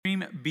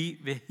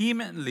beat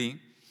vehemently,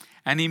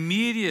 and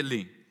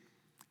immediately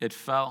it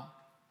fell,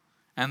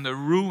 and the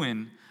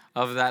ruin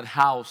of that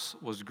house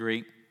was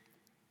great.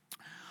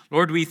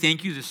 Lord, we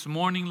thank you this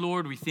morning,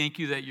 Lord. We thank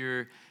you that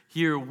you're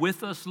here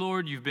with us,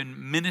 Lord. You've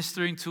been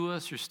ministering to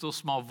us. Your still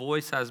small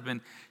voice has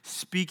been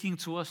speaking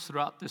to us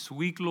throughout this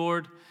week,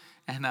 Lord.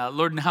 And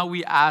Lord, now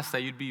we ask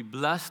that you'd be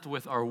blessed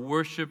with our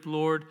worship,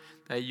 Lord,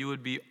 that you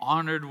would be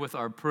honored with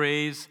our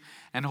praise.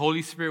 And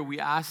Holy Spirit, we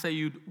ask that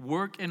you'd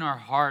work in our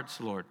hearts,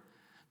 Lord,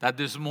 that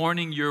this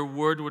morning your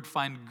word would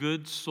find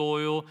good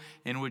soil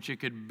in which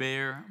it could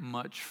bear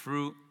much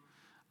fruit.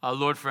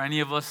 Lord, for any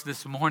of us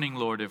this morning,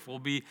 Lord, if we'll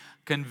be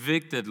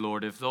convicted,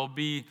 Lord, if there'll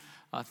be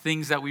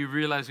things that we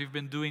realize we've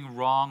been doing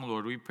wrong,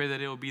 Lord, we pray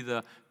that it will be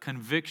the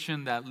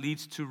conviction that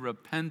leads to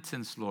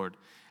repentance, Lord,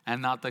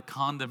 and not the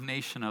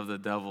condemnation of the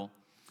devil.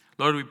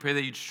 Lord, we pray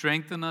that you'd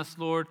strengthen us,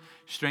 Lord,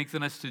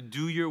 strengthen us to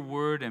do your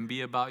word and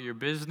be about your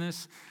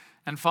business.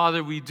 And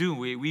Father, we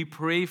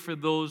pray for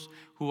those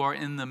who are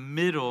in the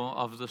middle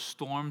of the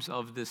storms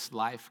of this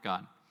life,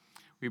 God.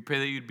 We pray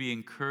that you'd be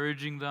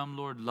encouraging them,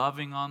 Lord,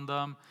 loving on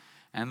them,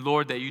 and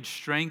Lord, that you'd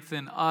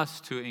strengthen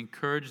us to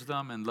encourage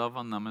them and love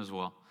on them as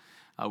well.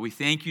 We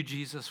thank you,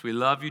 Jesus. We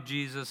love you,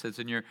 Jesus. It's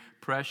in your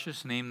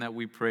precious name that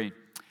we pray.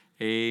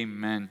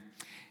 Amen.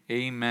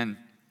 Amen.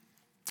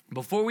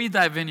 Before we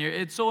dive in here,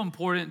 it's so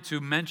important to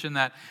mention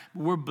that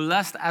we're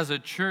blessed as a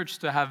church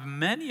to have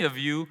many of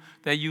you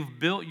that you've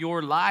built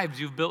your lives,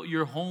 you've built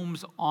your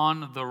homes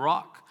on the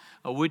rock,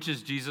 which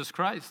is Jesus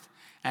Christ.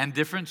 And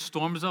different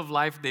storms of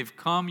life, they've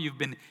come. You've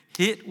been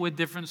hit with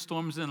different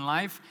storms in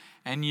life,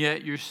 and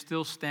yet you're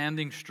still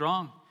standing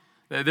strong.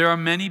 There are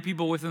many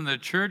people within the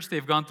church,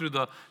 they've gone through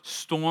the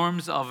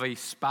storms of a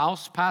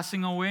spouse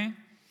passing away,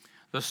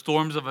 the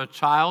storms of a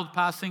child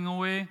passing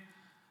away,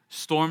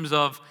 storms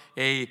of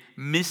a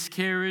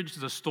miscarriage,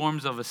 the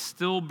storms of a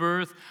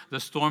stillbirth, the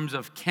storms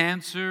of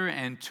cancer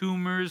and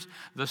tumors,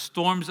 the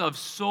storms of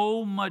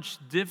so much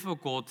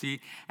difficulty,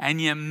 and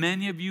yet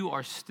many of you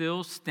are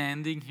still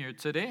standing here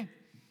today.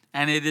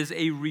 And it is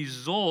a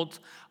result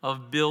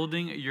of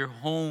building your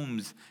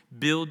homes,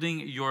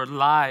 building your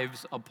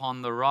lives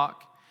upon the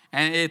rock.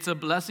 And it's a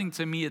blessing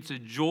to me. It's a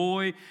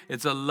joy.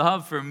 It's a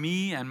love for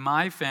me and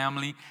my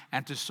family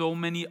and to so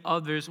many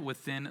others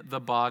within the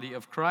body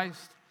of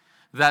Christ.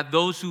 That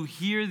those who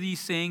hear these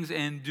sayings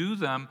and do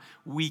them,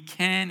 we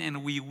can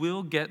and we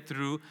will get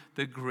through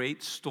the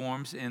great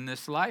storms in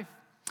this life.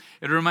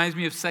 It reminds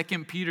me of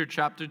 2 Peter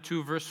chapter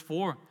 2, verse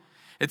 4.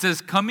 It says,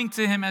 coming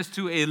to him as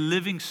to a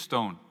living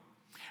stone,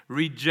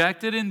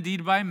 rejected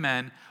indeed by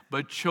men,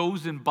 but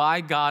chosen by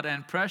God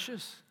and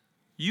precious.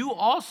 You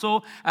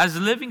also, as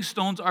living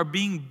stones, are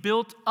being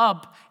built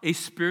up a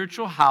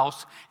spiritual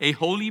house, a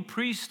holy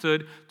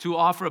priesthood, to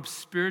offer up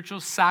spiritual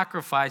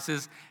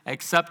sacrifices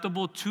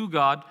acceptable to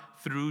God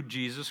through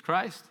Jesus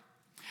Christ.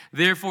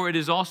 Therefore, it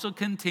is also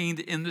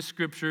contained in the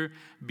scripture,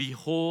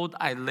 behold,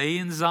 I lay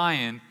in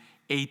Zion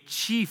a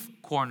chief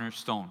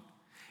cornerstone,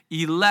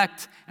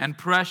 elect and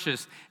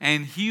precious,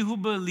 and he who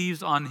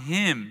believes on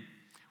him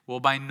will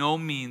by no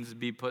means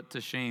be put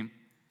to shame.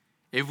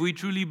 If we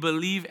truly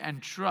believe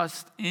and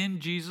trust in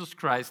Jesus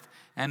Christ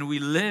and we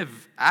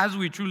live as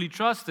we truly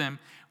trust him,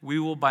 we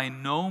will by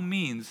no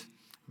means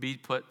be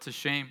put to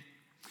shame.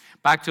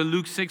 Back to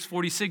Luke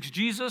 6:46,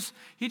 Jesus,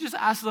 he just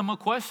asked them a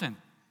question.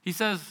 He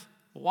says,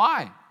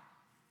 why?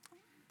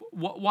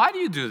 Why do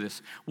you do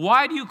this?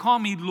 Why do you call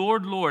me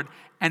Lord, Lord,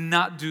 and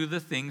not do the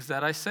things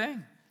that I say?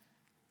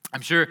 I'm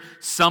sure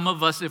some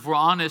of us, if we're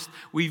honest,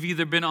 we've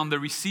either been on the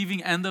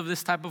receiving end of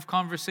this type of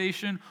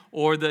conversation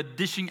or the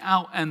dishing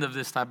out end of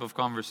this type of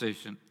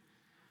conversation.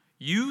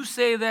 You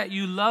say that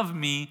you love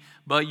me,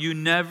 but you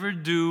never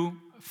do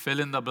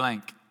fill in the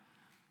blank.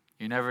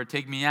 You never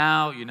take me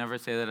out. You never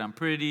say that I'm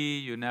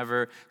pretty. You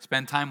never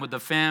spend time with the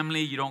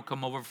family. You don't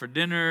come over for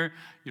dinner.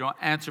 You don't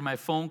answer my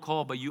phone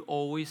call, but you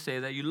always say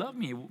that you love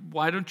me.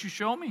 Why don't you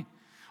show me?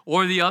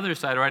 Or the other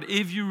side, right?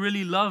 If you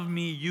really love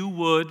me, you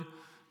would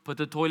put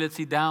the toilet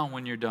seat down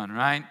when you're done,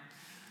 right?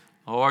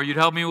 Or you'd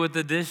help me with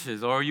the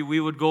dishes, or we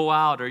would go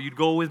out, or you'd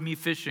go with me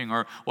fishing,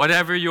 or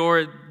whatever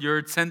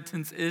your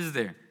sentence is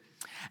there.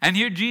 And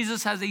here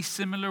Jesus has a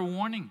similar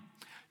warning.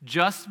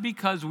 Just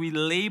because we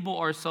label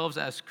ourselves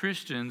as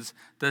Christians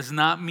does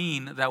not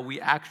mean that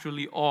we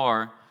actually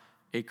are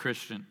a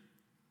Christian.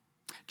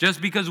 Just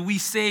because we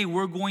say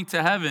we're going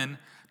to heaven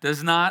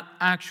does not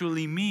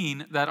actually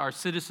mean that our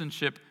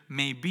citizenship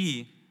may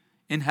be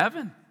in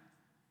heaven.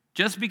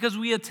 Just because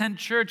we attend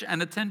church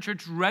and attend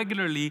church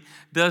regularly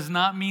does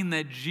not mean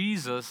that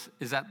Jesus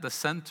is at the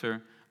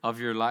center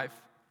of your life.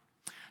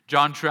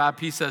 John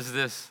Trapp, he says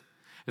this,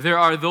 there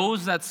are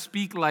those that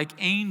speak like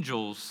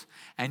angels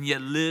and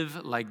yet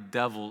live like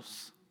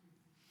devils,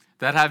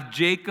 that have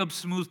Jacob's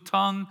smooth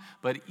tongue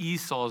but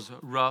Esau's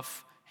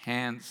rough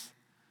hands.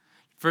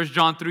 1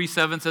 John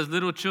 3:7 says,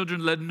 little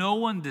children, let no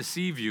one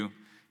deceive you,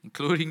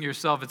 including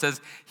yourself. It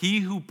says, he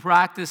who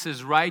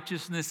practices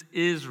righteousness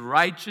is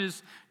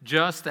righteous,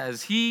 just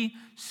as he,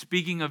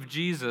 speaking of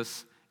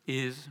Jesus,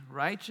 is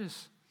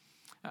righteous.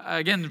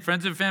 Again,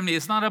 friends and family,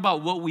 it's not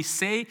about what we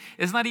say.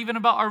 It's not even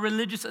about our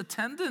religious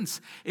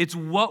attendance. It's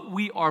what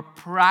we are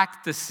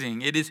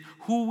practicing. It is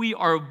who we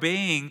are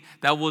obeying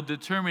that will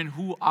determine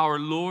who our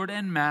Lord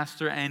and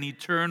Master and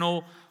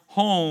eternal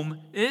home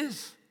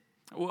is.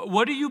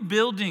 What are you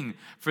building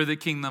for the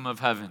kingdom of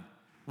heaven?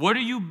 What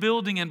are you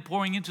building and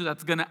pouring into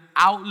that's going to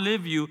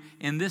outlive you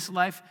in this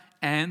life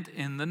and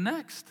in the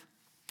next?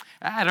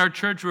 At our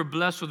church, we're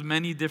blessed with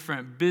many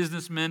different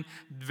businessmen,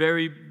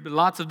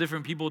 lots of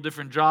different people,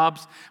 different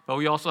jobs, but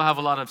we also have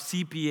a lot of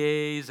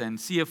CPAs and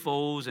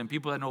CFOs and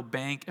people that know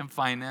bank and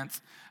finance.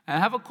 And I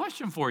have a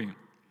question for you.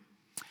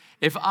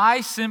 If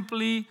I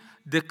simply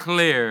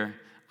declare,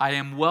 I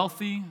am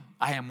wealthy,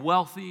 I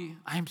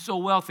am so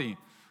wealthy,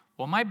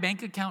 will my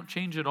bank account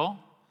change at all?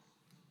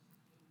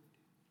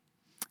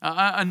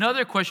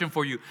 Another question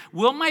for you.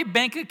 Will my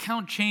bank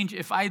account change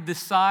if I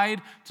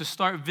decide to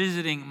start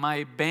visiting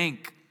my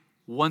bank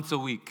once a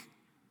week?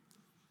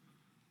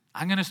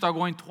 I'm going to start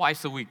going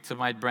twice a week to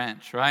my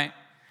branch, right?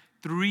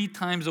 3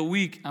 times a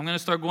week, I'm going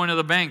to start going to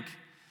the bank.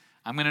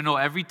 I'm going to know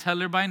every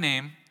teller by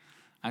name.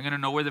 I'm going to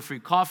know where the free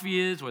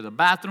coffee is, where the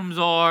bathrooms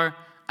are.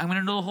 I'm going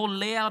to know the whole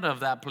layout of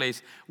that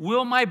place.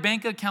 Will my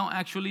bank account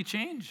actually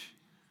change?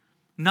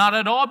 Not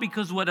at all,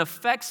 because what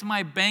affects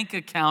my bank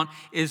account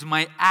is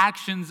my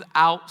actions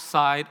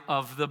outside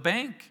of the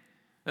bank.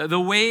 The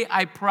way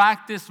I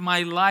practice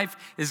my life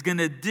is going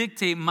to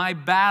dictate my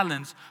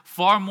balance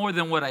far more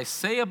than what I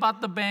say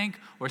about the bank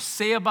or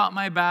say about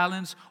my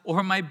balance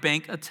or my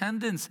bank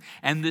attendance.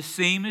 And the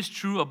same is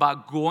true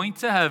about going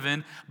to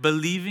heaven,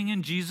 believing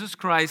in Jesus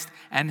Christ,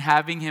 and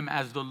having Him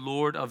as the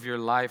Lord of your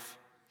life.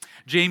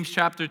 James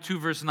chapter 2,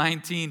 verse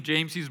 19,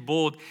 James, he's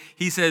bold.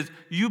 He says,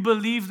 you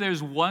believe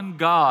there's one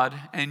God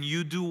and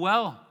you do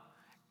well.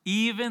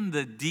 Even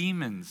the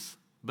demons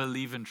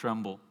believe and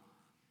tremble.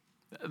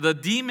 The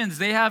demons,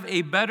 they have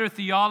a better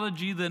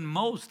theology than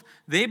most.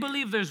 They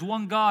believe there's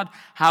one God.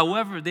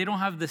 However, they don't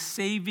have the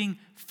saving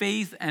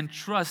faith and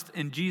trust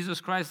in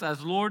Jesus Christ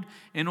as Lord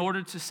in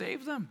order to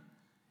save them.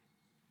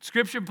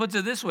 Scripture puts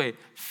it this way: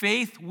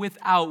 faith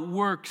without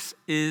works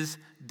is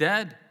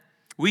dead.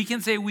 We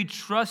can say we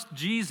trust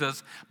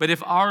Jesus, but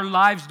if our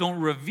lives don't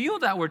reveal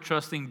that we're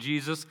trusting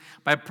Jesus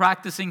by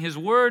practicing His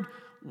word,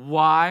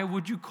 why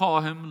would you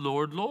call Him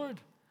Lord, Lord?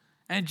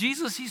 And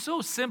Jesus, He's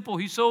so simple.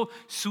 He's so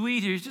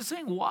sweet here. He's just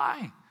saying,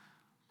 why?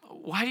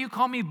 Why do you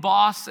call me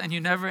boss and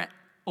you never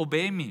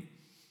obey me?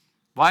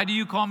 Why do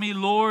you call me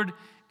Lord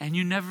and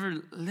you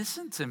never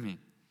listen to me?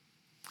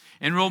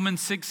 In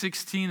Romans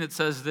 6:16, it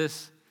says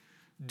this: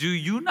 do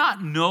you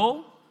not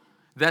know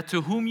that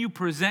to whom you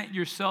present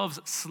yourselves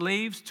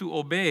slaves to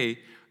obey,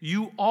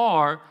 you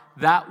are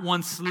that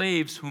one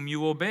slaves whom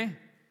you obey,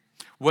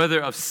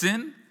 whether of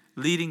sin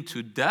leading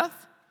to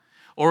death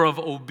or of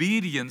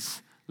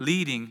obedience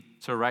leading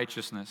to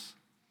righteousness?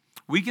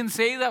 We can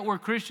say that we're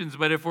Christians,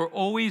 but if we're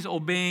always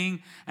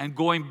obeying and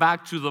going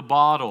back to the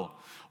bottle,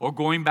 or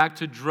going back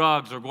to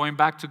drugs, or going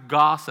back to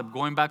gossip,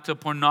 going back to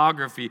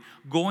pornography,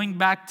 going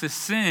back to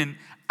sin,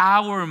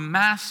 our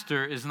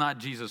master is not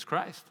Jesus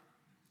Christ.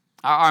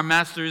 Our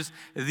master is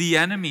the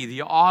enemy,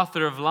 the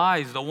author of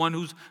lies, the one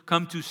who's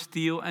come to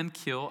steal and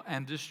kill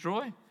and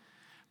destroy.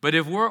 But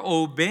if we're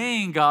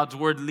obeying God's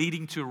word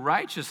leading to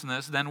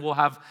righteousness, then we'll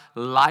have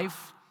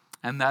life,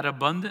 and that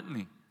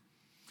abundantly.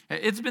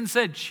 It's been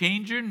said,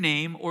 change your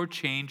name or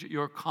change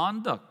your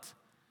conduct.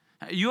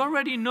 You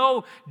already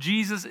know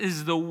Jesus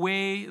is the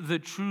way, the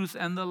truth,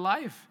 and the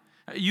life.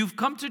 You've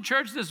come to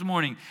church this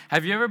morning.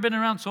 Have you ever been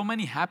around so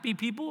many happy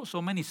people,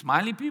 so many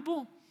smiley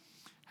people?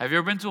 Have you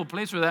ever been to a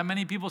place where that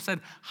many people said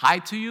hi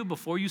to you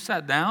before you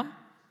sat down?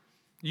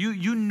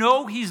 You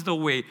know He's the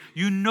way.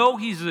 You know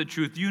He's the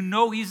truth. You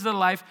know He's the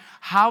life.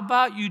 How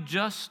about you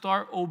just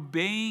start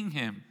obeying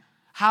Him?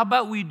 How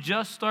about we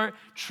just start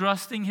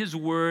trusting His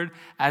word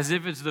as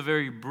if it's the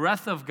very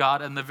breath of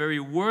God and the very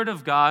word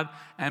of God,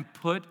 and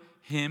put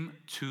Him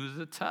to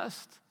the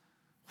test?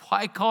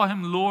 Why call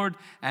Him Lord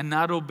and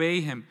not obey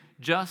Him?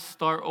 Just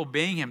start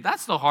obeying Him.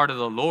 That's the heart of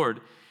the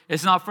Lord.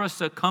 It's not for us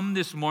to come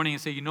this morning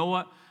and say, you know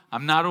what?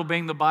 I'm not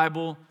obeying the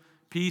Bible.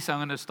 Peace, I'm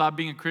going to stop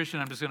being a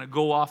Christian. I'm just going to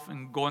go off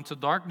and go into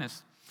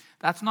darkness.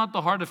 That's not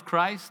the heart of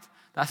Christ.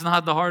 That's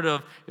not the heart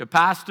of a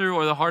pastor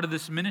or the heart of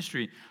this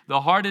ministry. The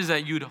heart is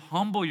that you'd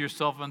humble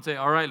yourself and say,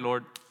 all right,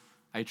 Lord,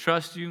 I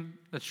trust you.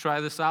 Let's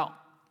try this out.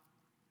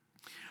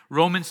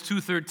 Romans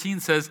 2:13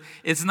 says,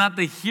 it's not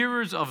the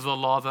hearers of the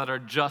law that are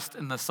just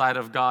in the sight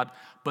of God,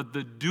 but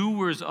the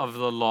doers of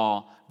the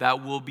law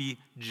that will be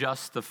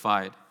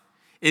justified.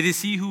 It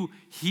is he who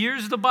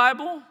hears the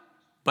Bible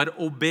but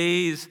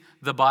obeys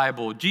the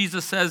Bible.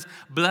 Jesus says,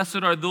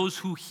 blessed are those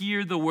who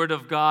hear the word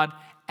of God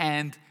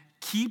and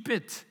keep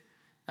it.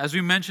 As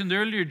we mentioned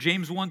earlier,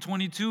 James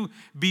 1:22,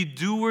 be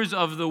doers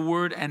of the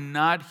word and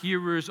not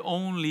hearers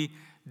only,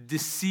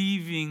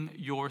 deceiving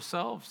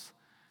yourselves.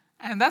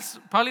 And that's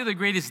probably the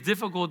greatest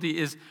difficulty,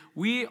 is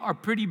we are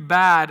pretty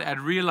bad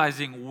at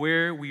realizing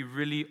where we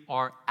really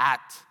are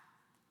at.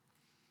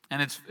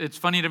 And it's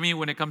funny to me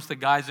when it comes to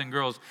guys and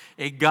girls.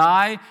 A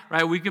guy,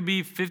 right, we could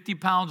be 50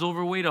 pounds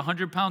overweight,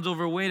 100 pounds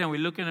overweight, and we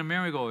look in the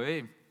mirror and go,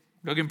 hey,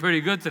 looking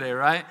pretty good today,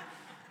 right?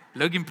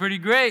 Looking pretty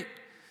great.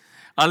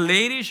 A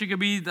lady, she could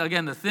be,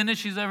 again, the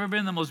thinnest she's ever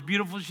been, the most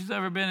beautiful she's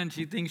ever been, and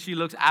she thinks she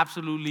looks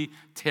absolutely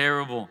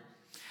terrible.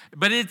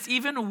 But it's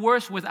even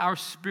worse with our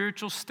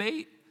spiritual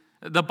state.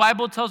 The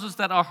Bible tells us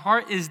that our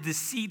heart is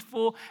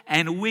deceitful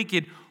and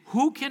wicked.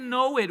 Who can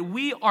know it?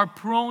 We are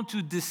prone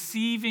to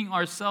deceiving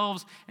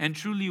ourselves and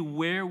truly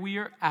where we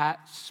are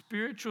at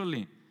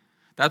spiritually.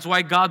 That's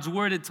why God's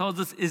word, it tells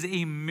us, is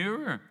a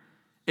mirror.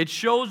 It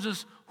shows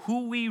us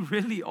who we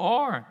really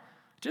are,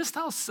 just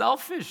how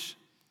selfish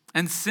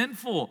and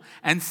sinful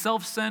and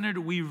self-centered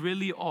we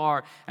really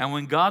are. And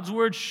when God's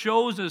word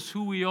shows us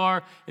who we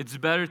are, it's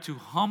better to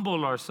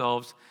humble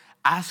ourselves,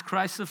 ask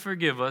Christ to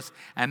forgive us,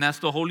 and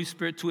ask the Holy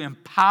Spirit to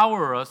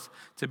empower us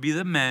to be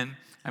the men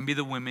and be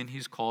the women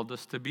He's called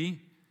us to be.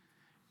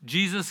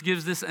 Jesus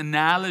gives this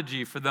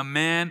analogy for the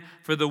man,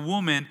 for the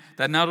woman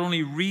that not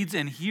only reads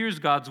and hears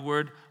God's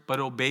word, but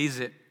obeys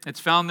it. It's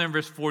found there in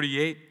verse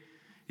 48.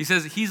 He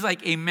says, he's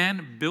like a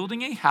man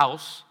building a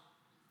house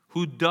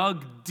who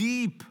dug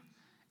deep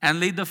and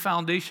laid the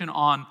foundation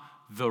on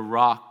the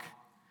rock.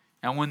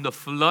 And when the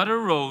flood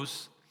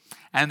arose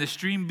and the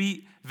stream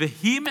beat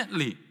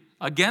vehemently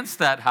against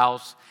that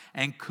house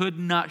and could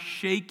not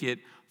shake it,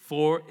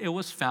 for it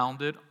was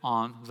founded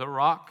on the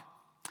rock.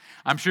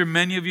 I'm sure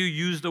many of you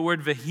used the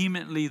word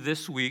vehemently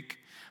this week,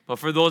 but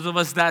for those of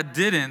us that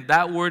didn't,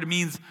 that word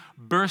means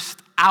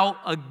burst out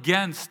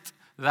against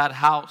that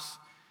house.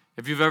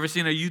 If you've ever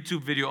seen a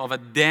YouTube video of a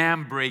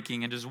dam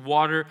breaking and just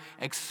water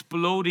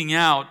exploding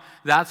out,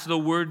 that's the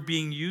word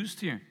being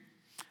used here.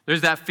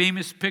 There's that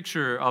famous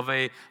picture of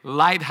a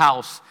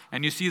lighthouse,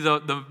 and you see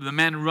the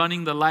man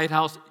running the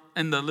lighthouse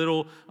in the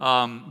little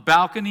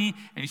balcony,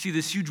 and you see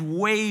this huge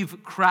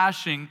wave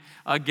crashing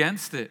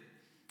against it.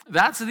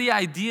 That's the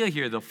idea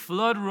here. The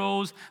flood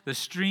rose, the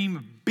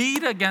stream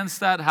beat against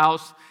that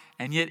house,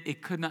 and yet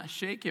it could not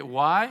shake it.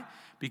 Why?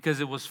 Because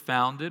it was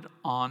founded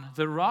on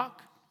the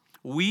rock.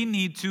 We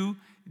need to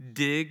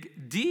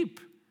dig deep.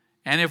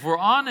 And if we're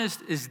honest,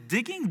 is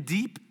digging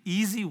deep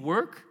easy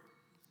work?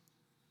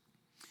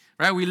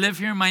 Right? We live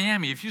here in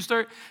Miami. If you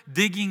start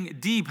digging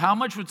deep, how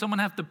much would someone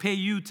have to pay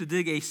you to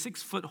dig a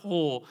 6-foot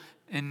hole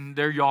in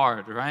their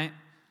yard, right?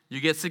 You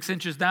get 6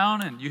 inches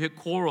down and you hit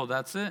coral,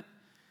 that's it.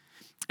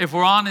 If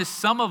we're honest,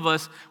 some of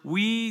us,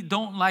 we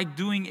don't like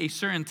doing a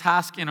certain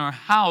task in our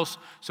house,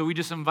 so we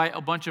just invite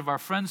a bunch of our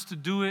friends to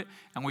do it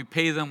and we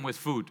pay them with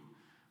food,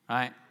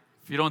 right?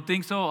 If you don't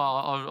think so,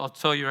 I'll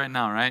tell you right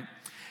now, right?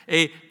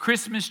 A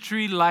Christmas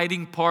tree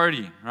lighting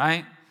party,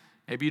 right?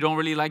 Maybe you don't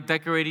really like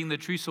decorating the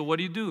tree, so what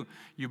do?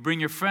 You bring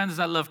your friends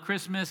that love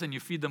Christmas and you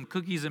feed them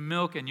cookies and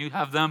milk and you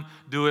have them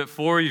do it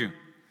for you.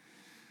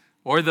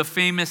 Or the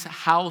famous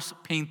house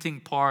painting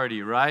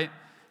party, right?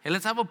 Hey,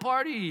 let's have a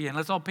party and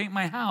let's all paint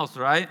my house,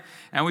 right?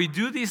 And we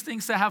do these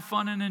things to have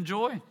fun and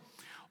enjoy.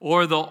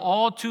 Or the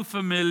all too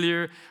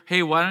familiar,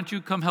 hey, why don't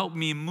you come help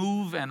me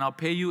move and I'll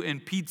pay you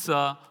in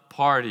pizza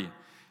party.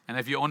 And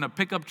if you own a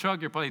pickup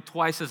truck, you're probably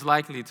twice as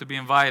likely to be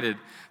invited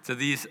to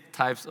these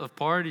types of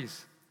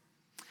parties.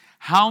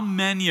 How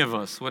many of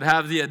us would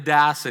have the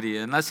audacity,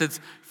 unless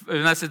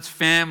it's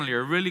family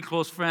or really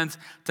close friends,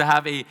 to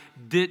have a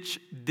ditch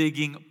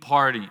digging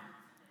party?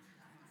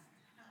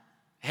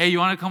 Hey, you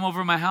want to come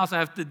over to my house? I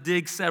have to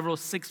dig several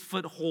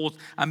 6-foot holes.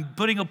 I'm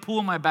putting a pool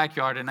in my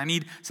backyard and I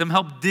need some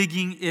help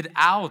digging it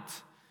out.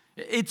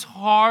 It's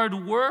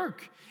hard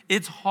work.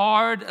 It's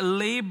hard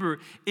labor.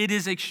 It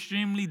is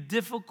extremely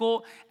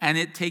difficult and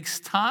it takes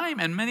time.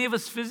 And many of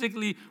us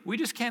physically, we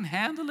just can't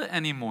handle it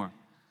anymore.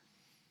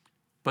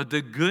 But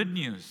the good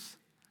news,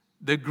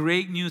 the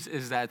great news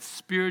is that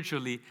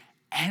spiritually,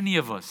 any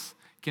of us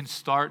can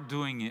start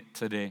doing it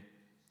today.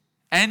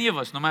 Any of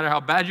us, no matter how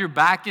bad your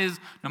back is,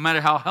 no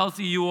matter how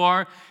healthy you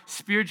are,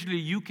 spiritually,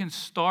 you can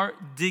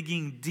start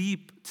digging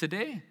deep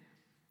today.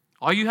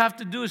 All you have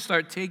to do is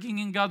start taking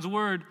in God's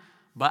word,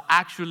 but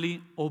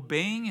actually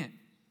obeying it.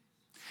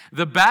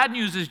 The bad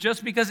news is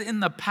just because in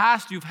the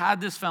past you've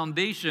had this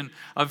foundation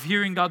of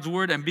hearing God's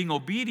word and being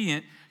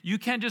obedient, you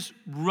can't just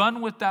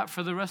run with that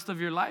for the rest of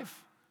your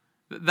life.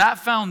 That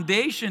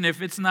foundation,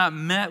 if it's not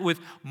met with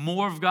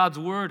more of God's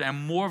word and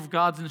more of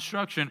God's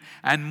instruction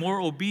and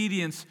more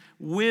obedience,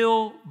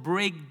 will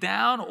break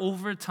down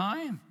over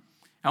time.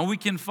 And we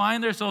can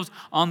find ourselves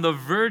on the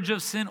verge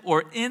of sin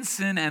or in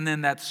sin, and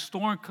then that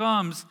storm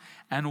comes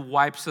and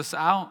wipes us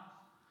out.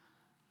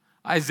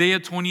 Isaiah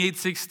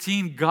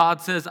 28:16,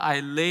 God says, I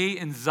lay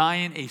in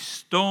Zion a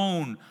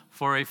stone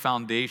for a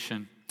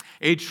foundation,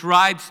 a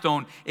tried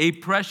stone, a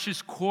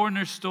precious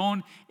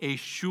cornerstone, a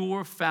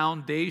sure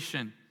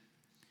foundation.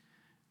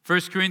 1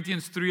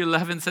 Corinthians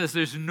 3:11 says,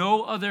 there's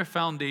no other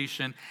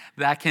foundation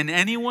that can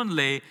anyone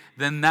lay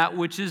than that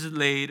which is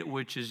laid,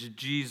 which is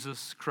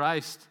Jesus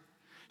Christ.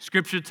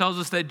 Scripture tells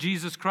us that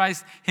Jesus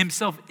Christ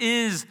himself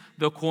is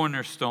the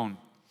cornerstone.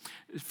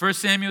 1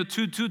 Samuel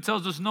 2:2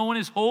 tells us, no one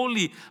is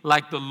holy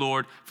like the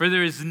Lord, for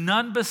there is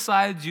none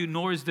besides you,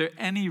 nor is there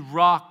any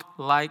rock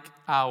like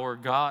our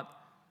God.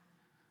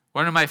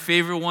 One of my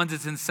favorite ones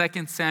is in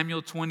 2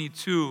 Samuel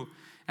 22,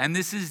 and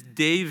this is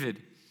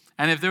David.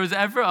 And if there was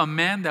ever a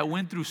man that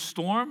went through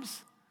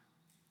storms,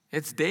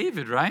 it's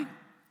David, right?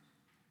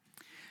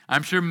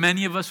 I'm sure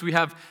many of us, we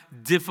have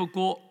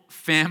difficult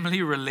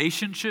family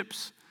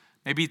relationships.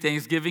 Maybe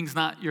Thanksgiving's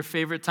not your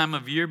favorite time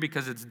of year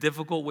because it's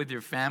difficult with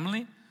your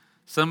family.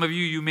 Some of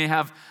you may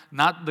have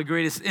not the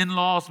greatest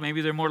in-laws.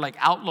 Maybe they're more like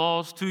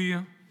outlaws to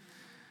you.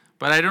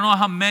 But I don't know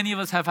how many of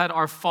us have had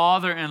our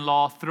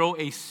father-in-law throw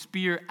a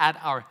spear at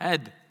our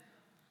head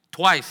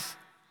twice.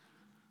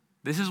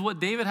 This is what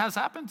David has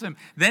happened to him.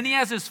 Then he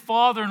has his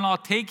father-in-law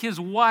take his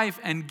wife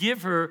and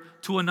give her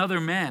to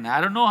another man.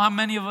 I don't know how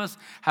many of us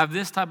have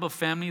this type of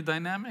family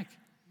dynamic.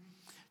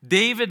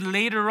 David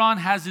later on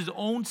has his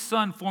own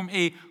son form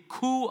a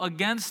coup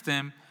against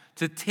him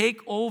to take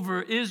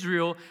over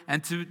Israel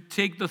and to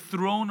take the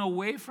throne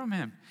away from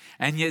him.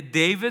 And yet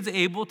David's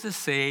able to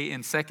say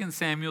in 2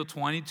 Samuel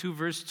 22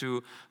 verse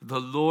 2,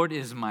 the Lord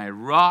is my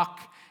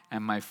rock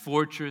and my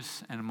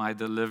fortress and my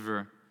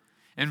deliverer.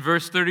 In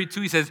verse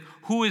 32 he says,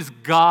 who is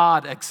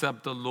God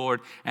except the Lord,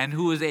 and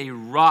who is a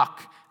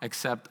rock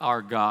except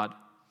our God?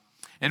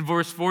 In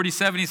verse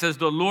 47 he says,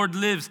 the Lord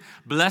lives,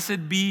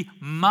 blessed be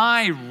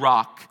my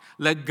rock.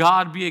 Let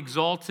God be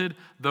exalted,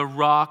 the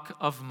rock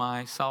of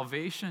my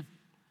salvation.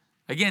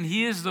 Again,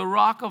 he is the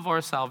rock of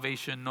our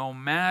salvation, no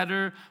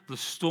matter the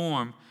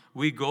storm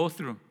we go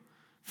through.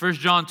 1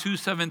 John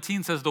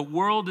 2:17 says, the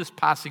world is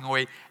passing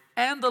away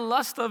and the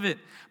lust of it,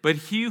 but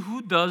he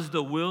who does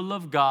the will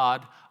of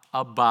God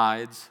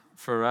abides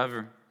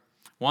forever.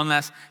 One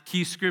last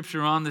key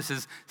scripture on this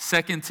is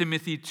 2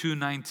 Timothy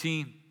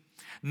 2:19.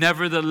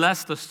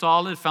 Nevertheless, the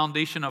solid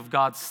foundation of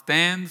God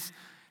stands,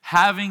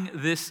 having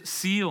this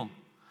seal.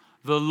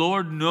 The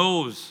Lord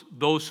knows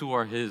those who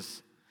are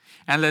his.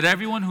 And let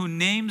everyone who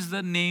names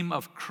the name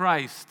of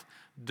Christ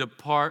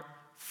depart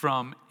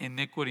from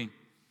iniquity.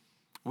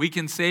 We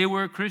can say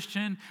we're a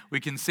Christian. We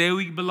can say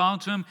we belong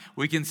to him.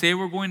 We can say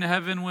we're going to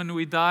heaven when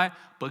we die.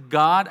 But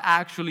God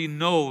actually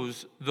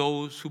knows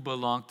those who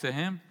belong to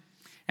him.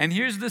 And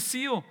here's the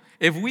seal.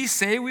 If we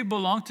say we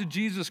belong to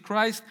Jesus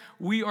Christ,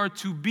 we are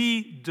to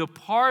be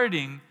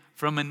departing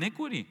from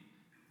iniquity.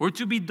 We're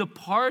to be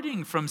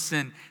departing from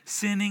sin,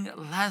 sinning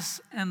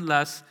less and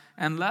less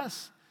and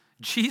less.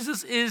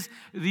 Jesus is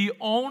the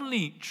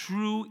only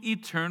true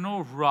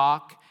eternal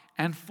rock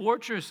and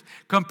fortress.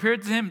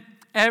 Compared to him,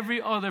 every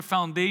other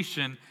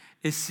foundation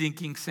is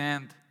sinking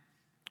sand.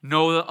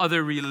 No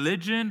other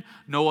religion,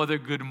 no other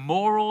good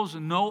morals,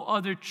 no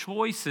other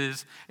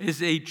choices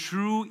is a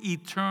true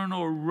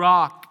eternal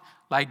rock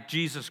like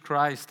Jesus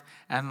Christ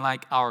and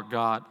like our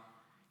God.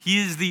 He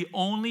is the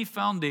only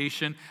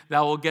foundation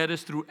that will get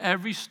us through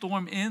every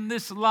storm in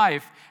this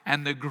life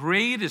and the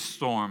greatest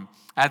storm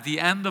at the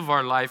end of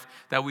our life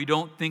that we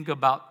don't think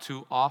about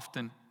too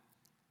often.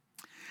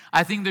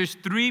 I think there's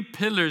three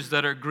pillars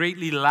that are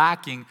greatly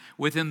lacking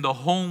within the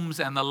homes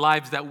and the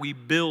lives that we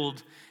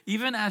build,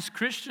 even as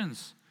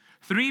Christians.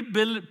 Three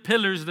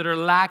pillars that are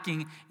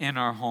lacking in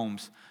our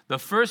homes. The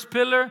first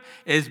pillar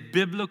is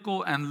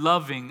biblical and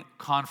loving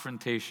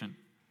confrontation.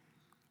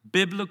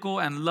 Biblical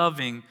and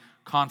loving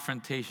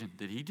confrontation.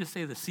 Did he just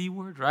say the C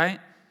word, right?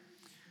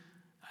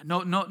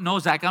 No,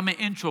 Zach, I'm an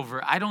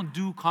introvert. I don't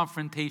do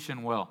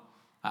confrontation well.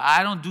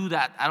 I don't do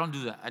that.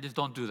 I just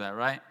don't do that,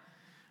 right?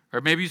 Or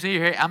maybe you say,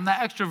 hey, I'm the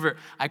extrovert.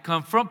 I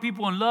confront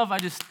people in love. I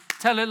just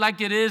tell it like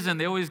it is, and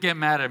they always get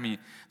mad at me.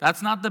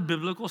 That's not the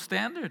biblical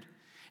standard.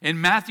 In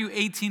Matthew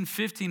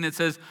 18:15, it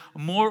says,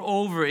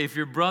 moreover, if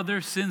your brother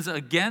sins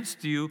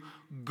against you,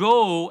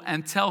 go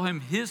and tell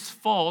him his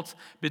fault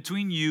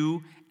between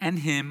you and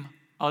him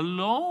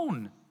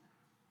alone.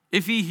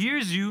 If he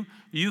hears you,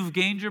 you've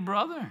gained your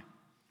brother.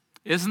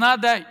 It's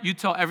not that you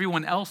tell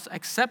everyone else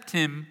except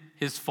him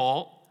his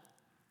fault.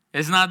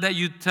 It's not that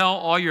you tell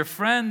all your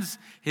friends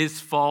his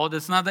fault.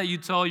 It's not that you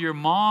tell your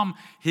mom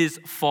his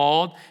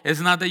fault. It's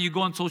not that you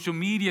go on social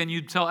media and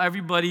you tell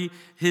everybody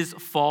his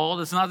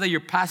fault. It's not that you're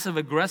passive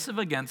aggressive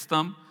against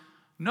them.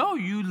 No,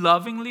 you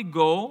lovingly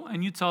go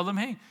and you tell them,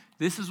 hey,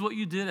 this is what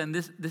you did and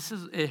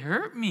it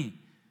hurt me.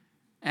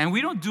 And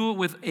we don't do it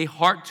with a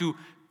heart to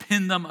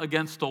pin them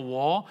against the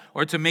wall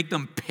or to make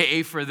them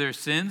pay for their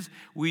sins.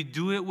 We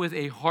do it with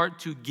a heart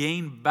to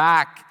gain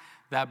back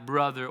that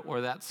brother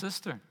or that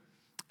sister,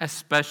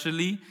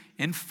 especially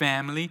in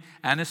family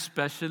and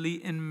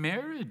especially in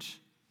marriage.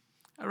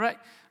 All right?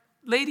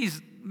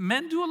 Ladies,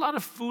 men do a lot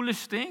of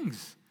foolish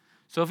things.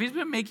 So if he's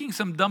been making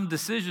some dumb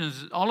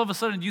decisions, all of a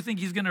sudden, do you think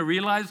he's going to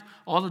realize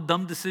all the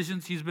dumb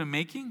decisions he's been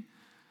making?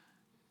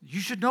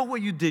 You should know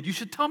what you did. You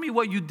should tell me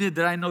what you did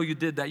that I know you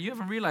did that you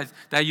haven't realized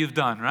that you've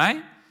done,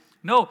 right?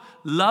 No,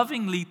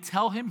 lovingly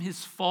tell him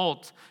his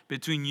fault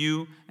between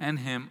you and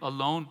him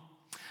alone.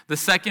 The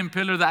second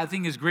pillar that I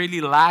think is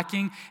greatly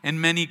lacking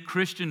in many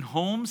Christian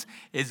homes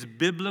is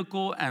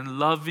biblical and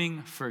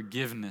loving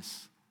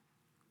forgiveness.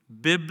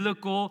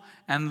 Biblical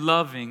and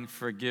loving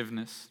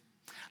forgiveness.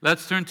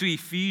 Let's turn to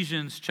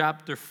Ephesians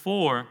chapter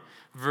 4,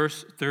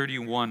 verse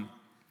 31.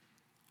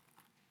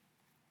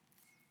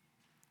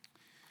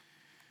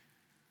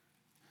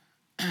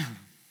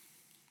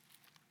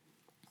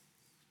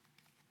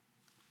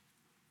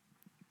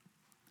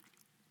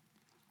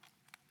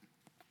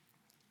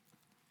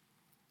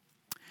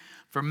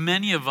 For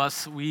many of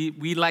us,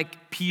 we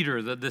like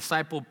Peter, the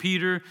disciple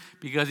Peter,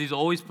 because he's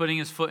always putting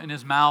his foot in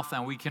his mouth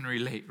and we can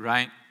relate,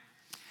 right?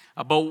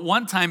 But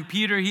one time,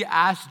 Peter, he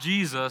asked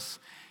Jesus,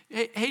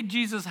 hey,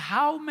 Jesus,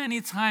 how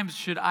many times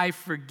should I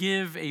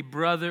forgive a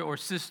brother or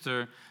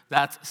sister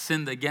that's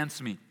sinned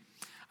against me?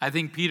 I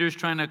think Peter's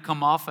trying to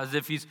come off as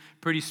if he's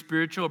pretty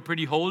spiritual,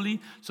 pretty holy.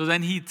 So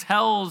then he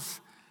tells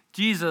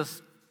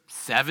Jesus,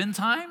 7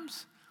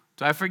 times?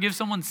 Do I forgive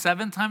someone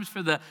 7 times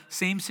for the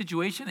same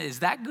situation? Is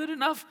that good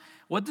enough?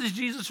 What does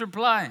Jesus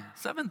reply?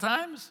 7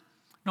 times?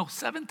 No,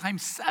 7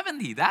 times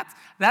 70.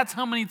 That's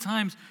how many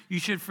times you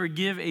should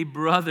forgive a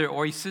brother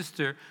or a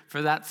sister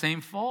for that same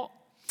fault.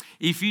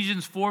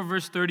 Ephesians 4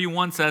 verse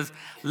 31 says,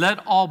 let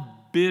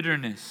all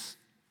bitterness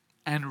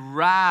and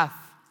wrath,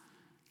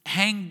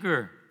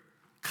 anger,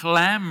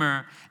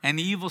 clamor, and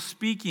evil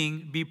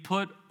speaking be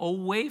put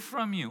away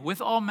from you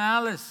with all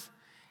malice,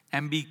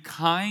 and be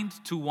kind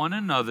to one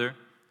another,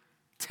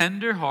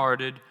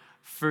 tender-hearted,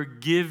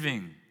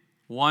 forgiving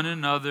one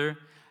another,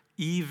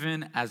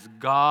 even as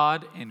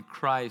God in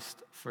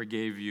Christ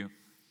forgave you.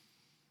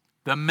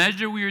 The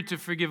measure we are to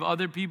forgive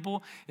other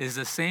people is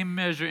the same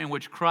measure in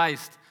which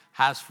Christ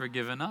has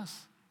forgiven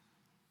us.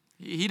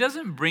 He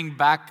doesn't bring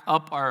back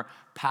up our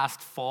past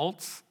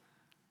faults.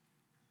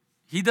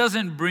 He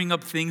doesn't bring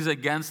up things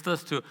against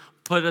us to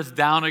put us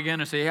down again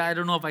or say, hey, I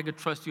don't know if I could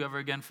trust you ever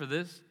again for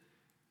this.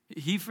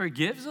 He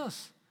forgives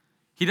us.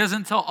 He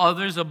doesn't tell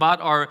others about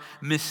our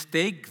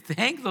mistake.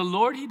 Thank the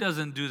Lord he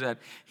doesn't do that.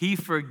 He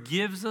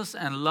forgives us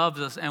and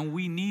loves us, and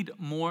we need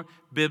more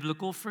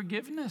biblical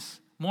forgiveness,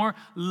 more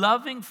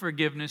loving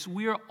forgiveness.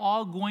 We are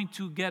all going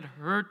to get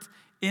hurt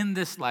in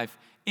this life,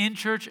 in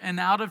church and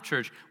out of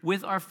church,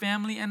 with our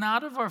family and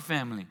out of our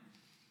family.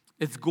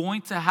 It's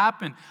going to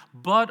happen,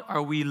 but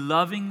are we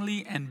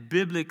lovingly and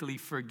biblically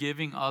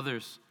forgiving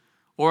others?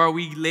 Or are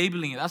we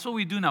labeling it? That's what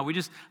we do now. We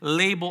just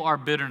label our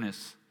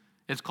bitterness.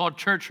 It's called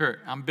church hurt.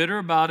 I'm bitter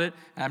about it,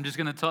 and I'm just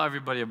going to tell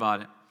everybody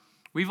about it.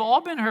 We've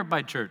all been hurt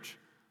by church.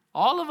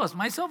 All of us,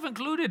 myself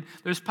included.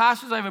 There's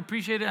pastors I've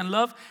appreciated and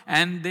loved,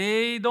 and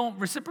they don't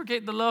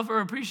reciprocate the love or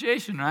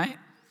appreciation, right?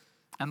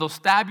 And they'll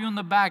stab you in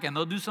the back, and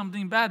they'll do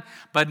something bad.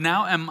 But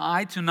now am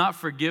I to not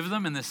forgive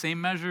them in the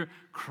same measure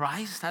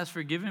Christ has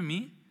forgiven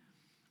me?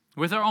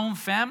 With our own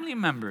family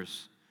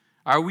members,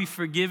 are we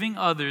forgiving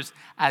others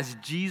as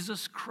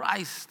Jesus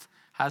Christ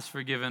has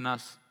forgiven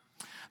us?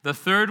 The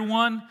third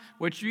one,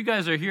 which you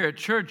guys are here at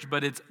church,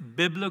 but it's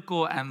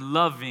biblical and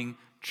loving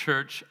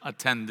church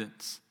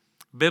attendance.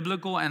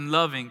 Biblical and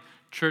loving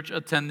church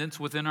attendance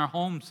within our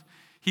homes.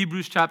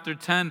 Hebrews chapter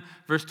 10,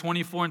 verse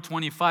 24 and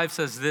 25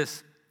 says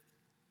this,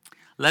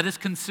 let us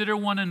consider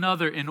one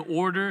another in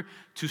order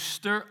to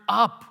stir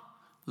up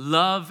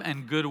love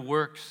and good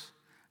works,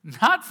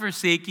 not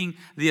forsaking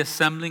the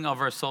assembling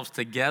of ourselves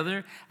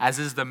together, as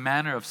is the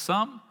manner of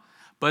some,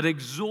 but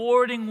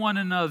exhorting one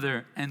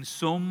another, and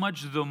so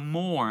much the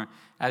more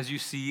as you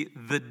see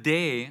the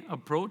day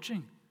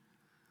approaching.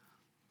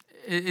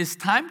 Is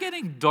time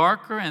getting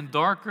darker and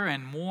darker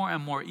and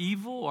more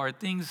evil, or are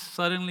things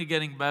suddenly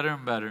getting better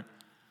and better?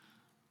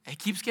 It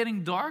keeps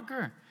getting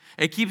darker.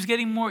 It keeps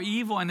getting more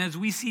evil, and as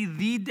we see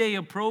the day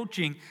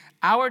approaching,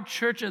 our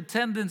church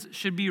attendance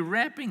should be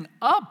ramping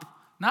up,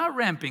 not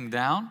ramping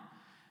down.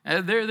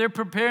 They're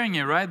preparing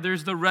it, right?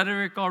 There's the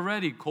rhetoric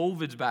already.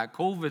 COVID's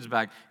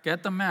back.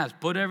 Get the mask.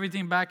 Put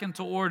everything back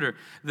into order.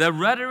 The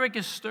rhetoric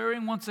is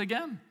stirring once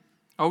again.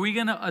 Are we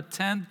going to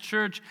attend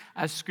church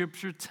as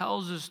Scripture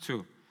tells us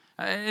to?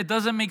 It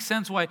doesn't make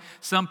sense why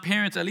some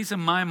parents, at least in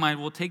my mind,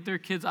 will take their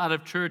kids out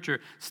of church or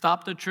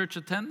stop the church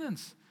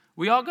attendance.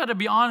 We all got to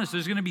be honest.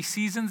 There's going to be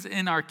seasons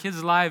in our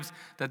kids' lives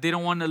that they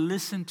don't want to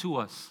listen to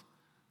us.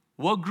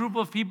 What group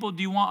of people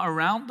do you want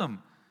around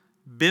them?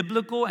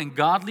 Biblical and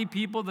godly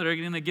people that are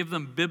going to give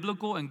them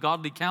biblical and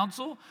godly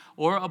counsel,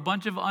 or a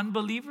bunch of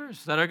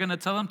unbelievers that are going to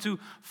tell them to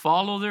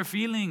follow their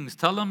feelings,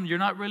 tell them you're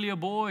not really a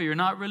boy, you're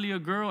not really a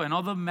girl, and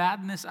all the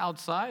madness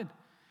outside.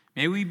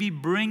 May we be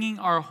bringing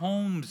our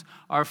homes,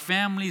 our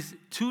families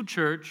to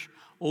church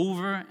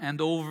over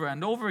and over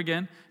and over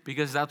again,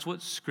 because that's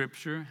what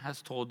Scripture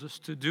has told us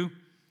to do.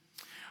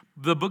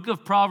 The book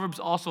of Proverbs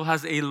also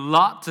has a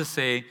lot to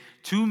say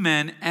to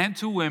men and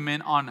to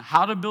women on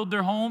how to build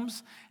their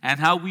homes and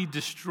how we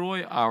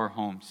destroy our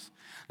homes.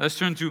 Let's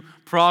turn to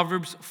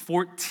Proverbs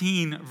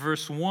 14,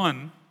 verse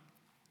 1.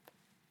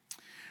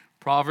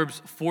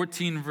 Proverbs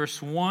 14,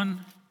 verse 1.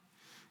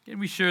 Again,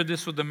 we share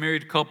this with the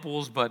married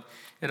couples, but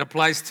it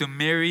applies to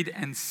married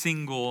and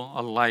single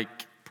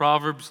alike.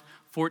 Proverbs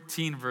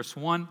 14, verse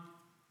 1.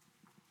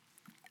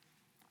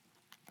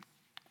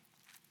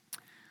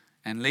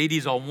 And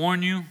ladies, I'll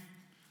warn you,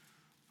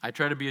 I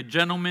try to be a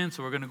gentleman,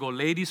 so we're going to go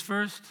ladies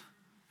first,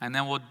 and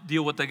then we'll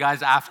deal with the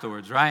guys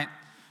afterwards, right?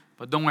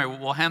 But don't worry,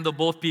 we'll handle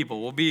both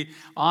people. We'll be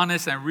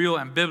honest and real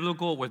and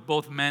biblical with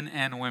both men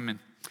and women.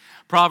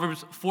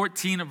 Proverbs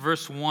 14,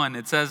 verse 1,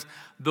 it says,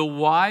 "The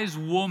wise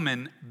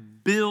woman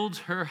builds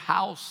her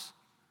house,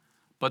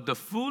 but the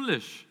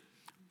foolish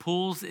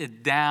pulls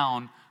it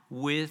down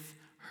with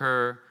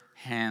her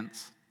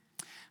hands."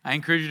 I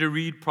encourage you to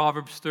read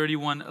Proverbs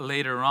 31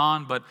 later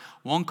on, but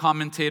one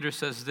commentator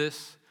says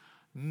this: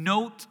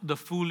 "Note the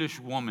foolish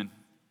woman,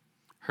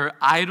 her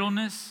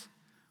idleness,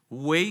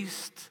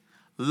 waste,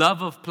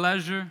 love of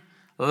pleasure,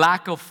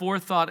 lack of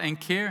forethought and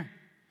care.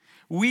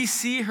 We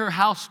see her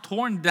house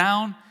torn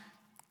down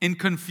in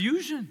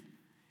confusion.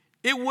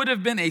 It would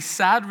have been a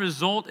sad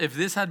result if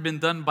this had been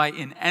done by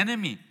an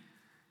enemy,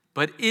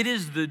 but it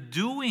is the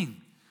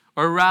doing,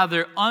 or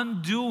rather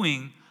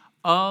undoing,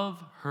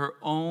 of her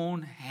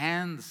own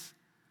hands."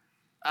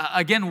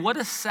 Again, what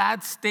a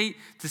sad state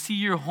to see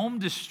your home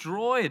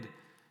destroyed.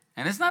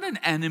 And it's not an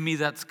enemy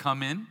that's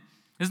come in.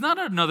 It's not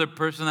another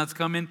person that's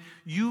come in.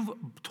 You've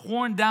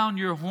torn down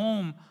your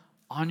home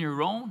on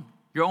your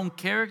own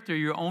character,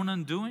 your own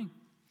undoing.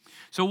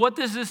 So what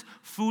does this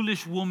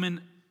foolish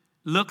woman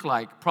look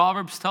like?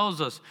 Proverbs tells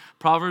us,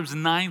 Proverbs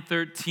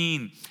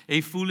 9:13,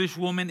 "A foolish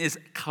woman is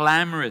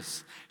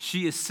clamorous.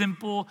 She is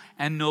simple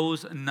and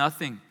knows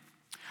nothing."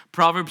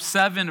 Proverbs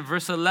 7,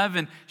 verse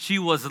 11, "She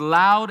was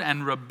loud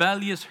and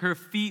rebellious. Her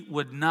feet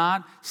would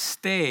not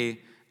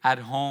stay at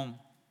home."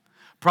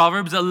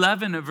 Proverbs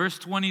 11, verse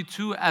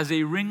 22, "As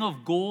a ring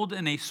of gold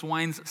in a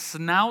swine's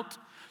snout,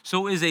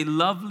 so is a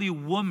lovely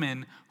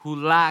woman who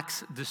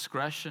lacks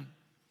discretion."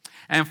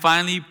 And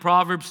finally,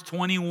 Proverbs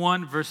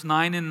 21, verse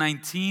 9 and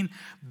 19,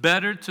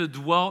 "Better to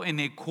dwell in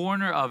a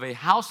corner of a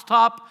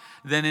housetop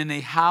than in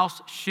a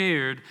house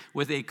shared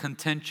with a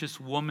contentious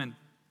woman.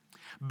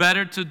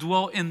 Better to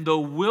dwell in the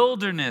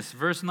wilderness,"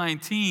 verse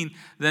 19,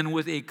 "than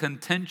with a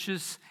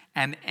contentious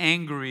and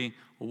angry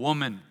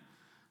woman."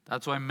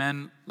 That's why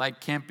men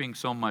like camping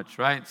so much,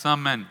 right?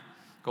 Some men.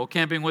 Go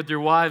camping with your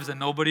wives and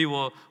nobody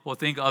will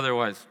think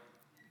otherwise.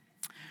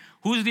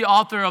 Who's the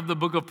author of the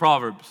book of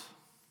Proverbs?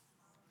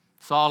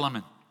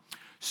 Solomon.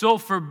 So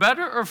for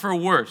better or for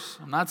worse,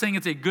 I'm not saying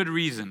it's a good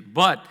reason,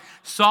 but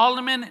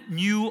Solomon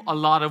knew a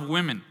lot of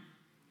women.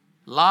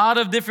 A lot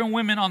of different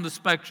women on the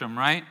spectrum,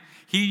 right?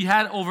 He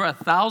had over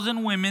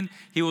 1,000 women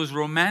he was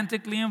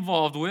romantically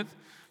involved with.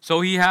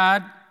 So he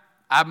had,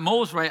 at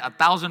most, right,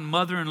 1,000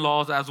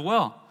 mother-in-laws as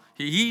well.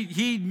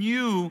 He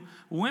knew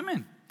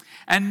women.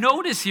 And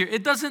notice here,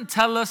 it doesn't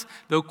tell us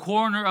the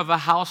corner of a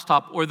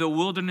housetop or the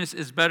wilderness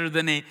is better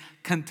than a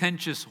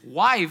contentious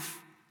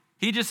wife.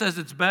 He just says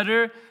it's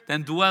better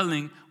than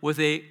dwelling with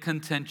a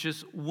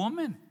contentious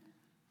woman.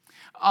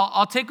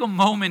 I'll take a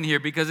moment here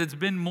because it's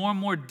been more and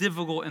more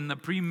difficult in the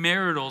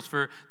premaritals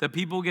for the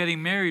people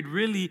getting married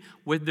really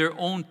with their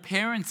own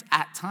parents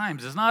at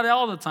times. It's not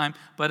all the time,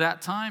 but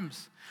at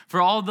times.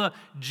 For all the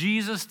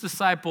Jesus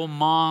disciple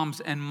moms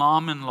and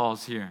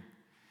mom-in-laws here,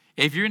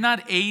 if you're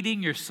not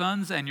aiding your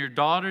sons and your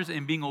daughters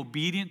in being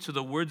obedient to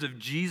the words of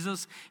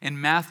Jesus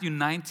in Matthew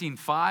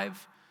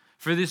 19:5,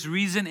 "For this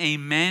reason a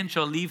man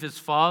shall leave his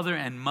father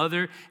and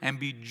mother and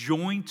be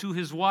joined to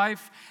his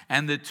wife,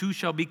 and the two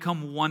shall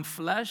become one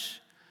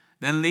flesh,"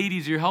 then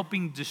ladies, you're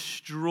helping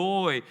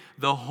destroy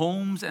the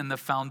homes and the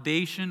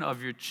foundation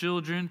of your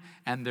children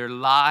and their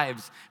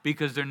lives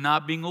because they're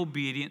not being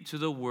obedient to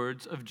the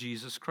words of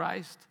Jesus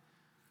Christ.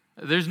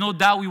 There's no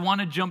doubt we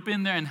want to jump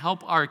in there and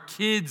help our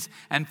kids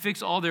and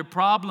fix all their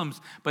problems.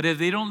 But if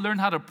they don't learn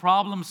how to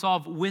problem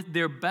solve with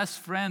their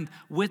best friend,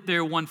 with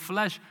their one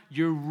flesh,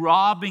 you're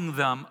robbing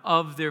them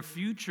of their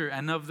future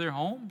and of their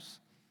homes.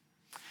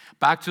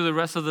 Back to the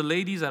rest of the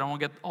ladies. I don't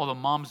want to get all the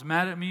moms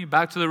mad at me.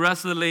 Back to the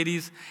rest of the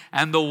ladies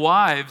and the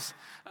wives.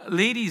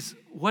 Ladies,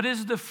 what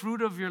is the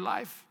fruit of your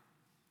life?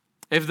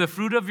 If the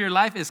fruit of your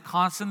life is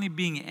constantly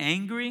being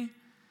angry,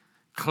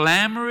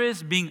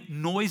 clamorous, being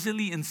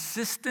noisily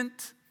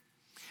insistent,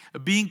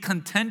 being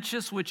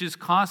contentious, which is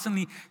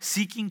constantly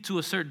seeking to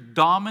assert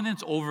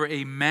dominance over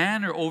a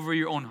man or over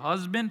your own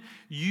husband,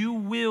 you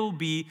will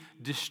be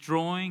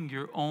destroying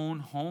your own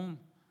home.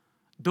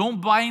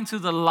 Don't buy into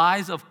the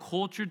lies of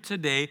culture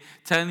today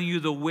telling you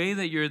the way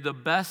that you're the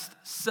best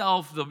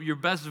self, your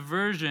best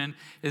version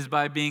is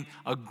by being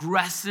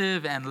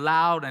aggressive and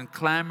loud and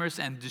clamorous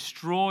and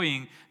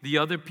destroying the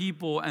other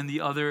people and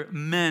the other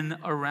men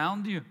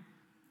around you.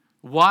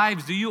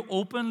 Wives, do you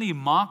openly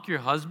mock your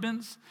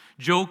husbands,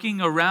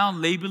 joking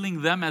around,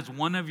 labeling them as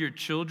one of your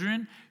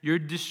children? You're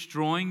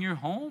destroying your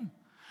home.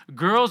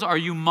 Girls, are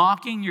you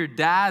mocking your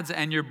dads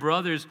and your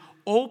brothers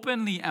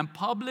openly and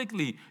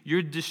publicly?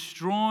 You're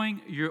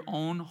destroying your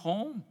own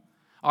home.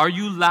 Are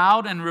you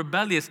loud and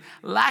rebellious,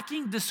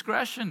 lacking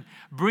discretion,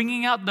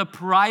 bringing out the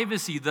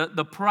privacy,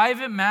 the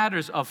private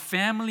matters of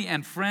family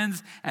and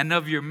friends and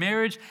of your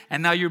marriage,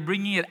 and now you're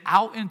bringing it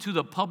out into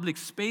the public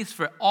space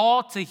for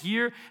all to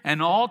hear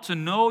and all to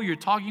know? You're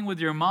talking with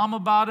your mom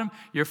about him,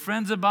 your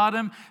friends about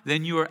him,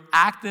 then you are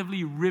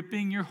actively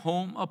ripping your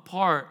home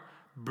apart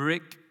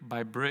brick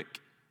by brick.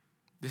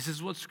 This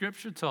is what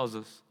Scripture tells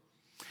us.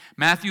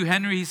 Matthew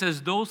Henry, he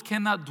says, those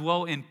cannot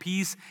dwell in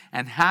peace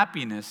and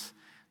happiness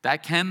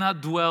that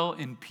cannot dwell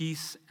in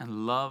peace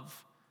and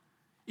love.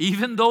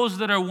 Even those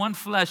that are one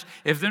flesh,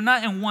 if they're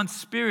not in one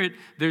spirit,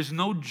 there's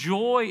no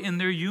joy in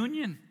their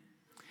union.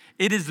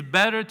 It is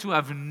better to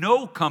have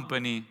no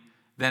company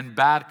than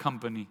bad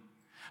company.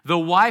 The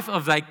wife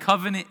of thy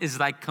covenant is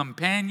thy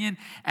companion,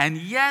 and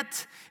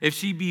yet if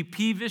she be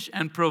peevish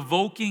and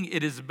provoking,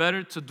 it is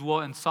better to dwell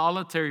in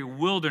solitary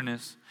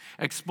wilderness,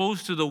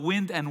 exposed to the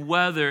wind and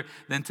weather,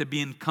 than to be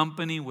in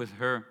company with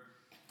her.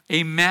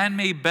 A man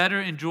may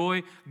better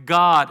enjoy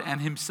God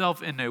and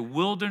himself in a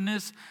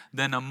wilderness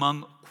than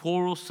among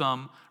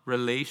quarrelsome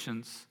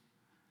relations.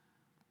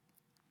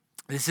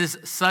 This is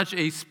such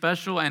a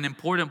special and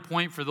important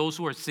point for those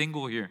who are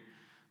single here.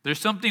 There's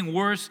something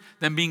worse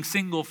than being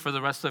single for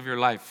the rest of your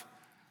life.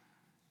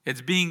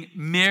 It's being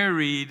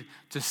married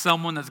to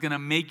someone that's going to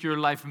make your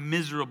life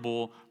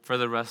miserable for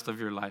the rest of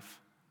your life.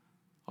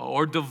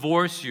 Or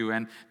divorce you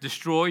and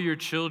destroy your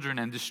children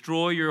and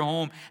destroy your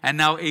home. And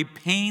now a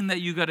pain that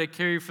you got to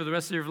carry for the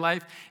rest of your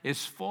life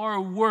is far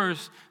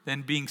worse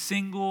than being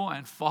single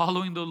and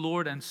following the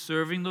Lord and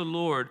serving the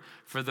Lord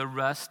for the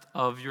rest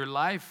of your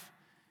life.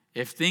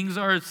 If things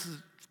are,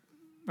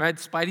 right,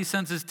 spidey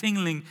senses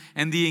tingling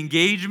in the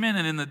engagement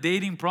and in the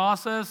dating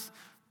process,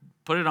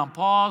 put it on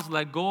pause,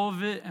 let go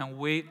of it, and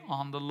wait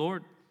on the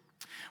Lord.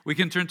 We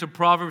can turn to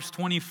Proverbs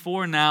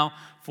 24 now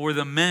for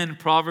the men.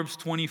 Proverbs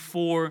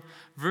 24,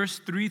 verse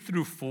 3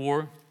 through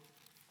 4.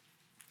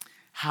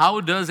 How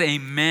does a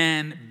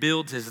man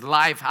build his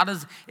life? How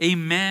does a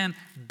man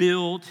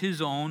build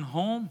his own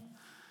home?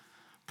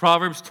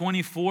 Proverbs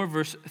 24,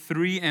 verse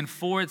 3 and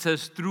 4, it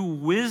says, through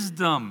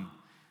wisdom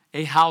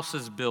a house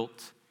is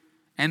built,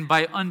 and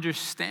by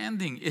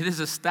understanding it is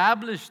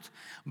established.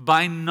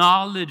 By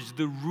knowledge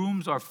the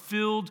rooms are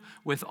filled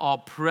with all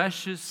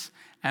precious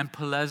and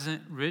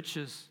pleasant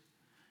riches.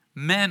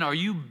 Men, are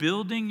you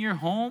building your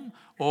home,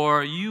 or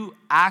are you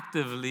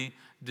actively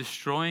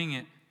destroying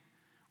it?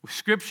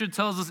 Scripture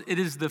tells us it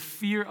is the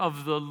fear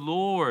of the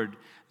Lord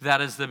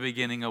that is the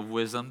beginning of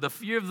wisdom. The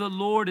fear of the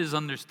Lord is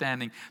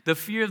understanding. The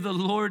fear of the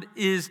Lord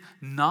is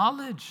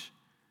knowledge.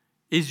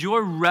 Is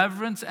your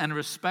reverence and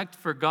respect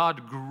for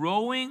God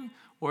growing,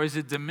 or is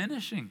it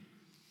diminishing?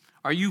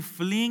 Are you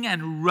fleeing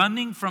and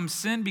running from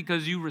sin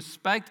because you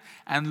respect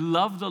and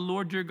love the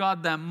Lord your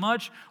God that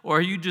much? Or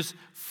are you just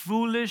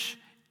foolish,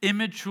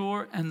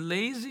 immature, and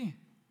lazy?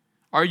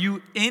 Are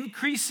you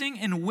increasing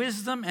in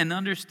wisdom and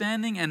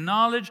understanding and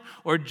knowledge?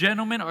 Or,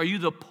 gentlemen, are you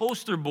the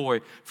poster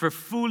boy for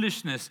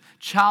foolishness,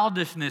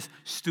 childishness,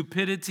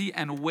 stupidity,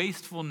 and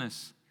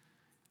wastefulness?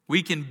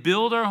 We can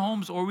build our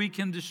homes or we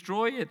can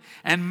destroy it.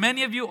 And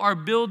many of you are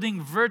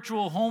building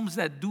virtual homes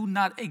that do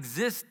not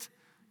exist.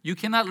 You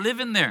cannot live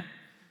in there.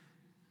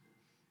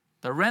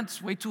 The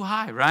rent's way too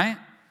high, right?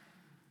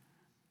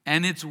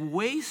 And it's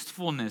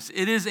wastefulness.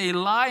 It is a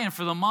lie. And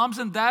for the moms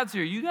and dads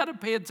here, you got to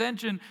pay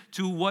attention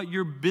to what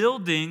you're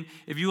building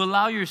if you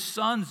allow your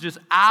sons just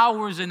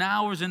hours and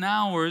hours and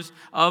hours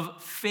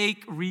of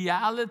fake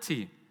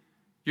reality.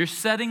 You're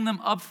setting them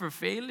up for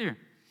failure.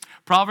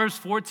 Proverbs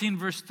 14,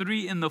 verse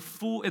 3, in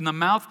the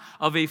mouth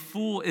of a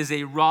fool is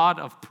a rod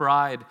of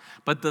pride,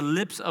 but the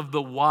lips of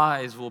the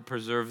wise will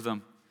preserve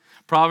them.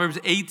 Proverbs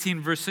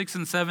 18, verse 6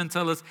 and 7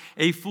 tell us,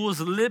 a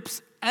fool's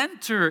lips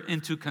enter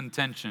into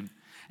contention,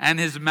 and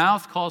his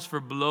mouth calls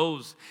for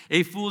blows.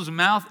 A fool's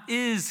mouth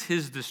is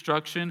his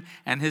destruction,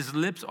 and his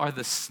lips are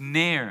the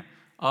snare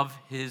of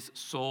his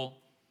soul.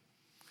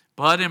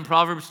 But in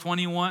Proverbs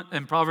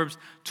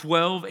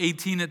 12,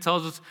 18, it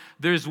tells us,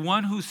 there's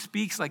one who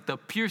speaks like the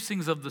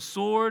piercings of the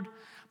sword,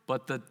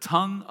 but the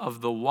tongue of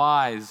the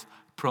wise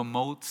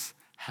promotes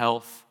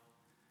health.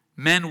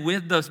 Men,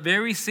 with the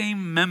very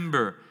same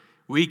member,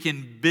 we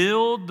can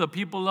build the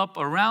people up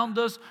around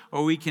us,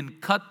 or we can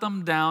cut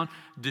them down,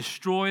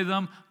 destroy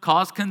them,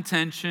 cause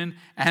contention,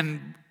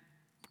 and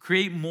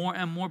create more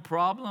and more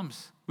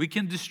problems. We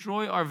can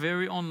destroy our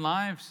very own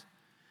lives.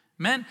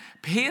 Men,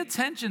 pay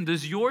attention.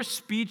 Does your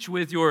speech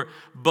with your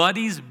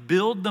buddies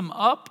build them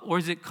up, or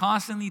is it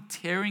constantly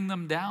tearing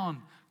them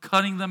down,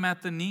 cutting them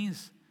at the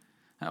knees?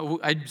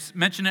 I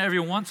mention it every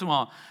once in a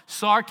while.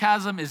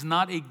 Sarcasm is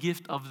not a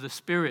gift of the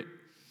Spirit.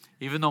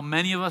 Even though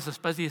many of us,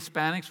 especially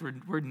Hispanics,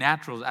 we're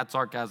naturals at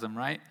sarcasm,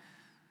 right?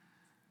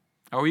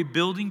 Are we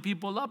building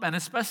people up? And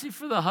especially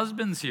for the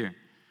husbands here.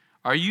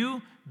 Are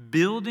you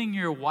building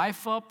your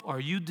wife up, or are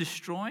you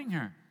destroying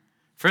her?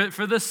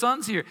 For the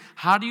sons here,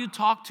 how do you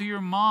talk to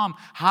your mom?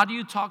 How do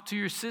you talk to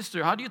your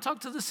sister? How do you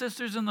talk to the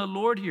sisters in the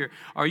Lord here?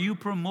 Are you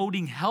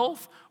promoting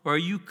health, or are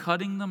you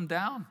cutting them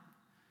down?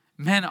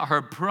 Man,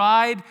 our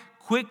pride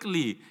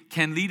quickly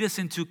can lead us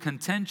into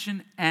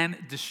contention and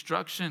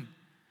destruction.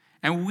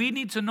 And we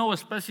need to know,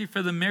 especially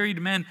for the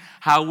married men,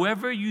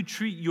 however you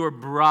treat your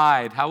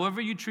bride, however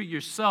you treat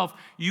yourself,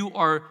 you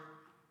are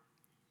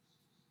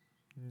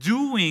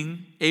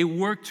doing a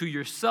work to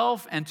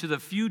yourself and to the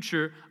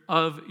future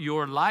of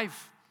your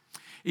life.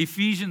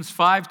 Ephesians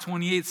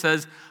 5:28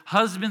 says,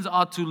 husbands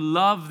ought to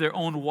love their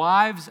own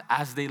wives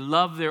as they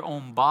love their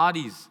own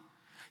bodies.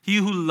 He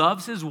who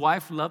loves his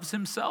wife loves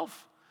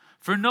himself.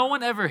 For no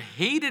one ever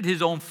hated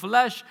his own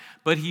flesh,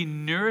 but he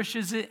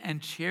nourishes it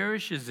and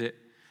cherishes it,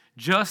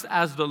 just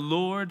as the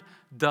Lord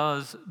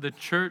does the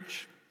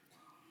church.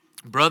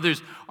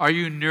 Brothers, are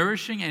you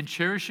nourishing and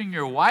cherishing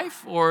your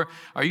wife, or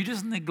are you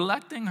just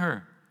neglecting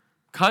her,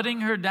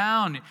 cutting her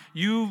down?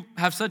 You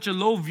have such a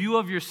low view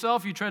of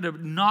yourself, you try to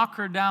knock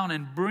her down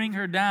and bring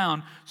her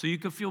down so you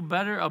can feel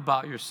better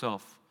about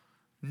yourself.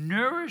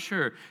 Nourish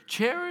her,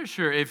 cherish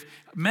her. If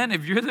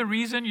you're the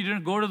reason you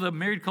didn't go to the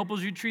married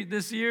couples retreat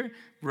this year,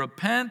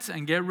 repent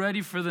and get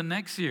ready for the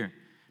next year,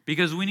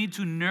 because we need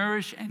to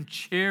nourish and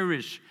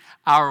cherish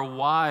our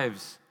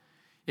wives.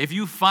 If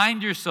you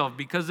find yourself,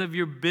 because of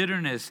your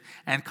bitterness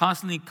and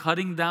constantly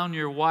cutting down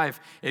your wife,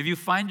 if you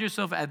find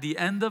yourself at the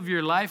end of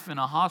your life in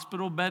a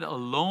hospital bed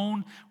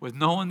alone with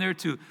no one there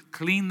to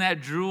clean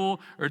that drool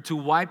or to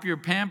wipe your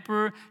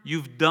pamper,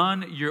 you've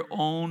done your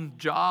own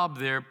job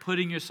there,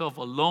 putting yourself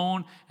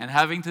alone and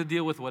having to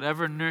deal with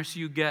whatever nurse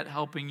you get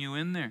helping you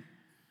in there.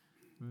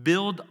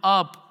 Build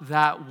up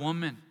that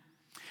woman.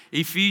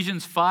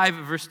 Ephesians 5,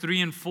 verse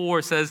 3 and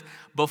 4 says,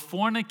 "But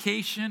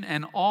fornication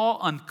and all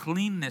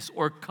uncleanness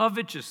or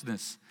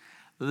covetousness,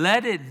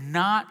 let it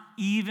not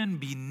even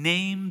be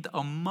named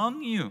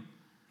among you,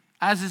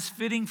 as is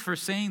fitting for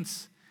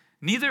saints.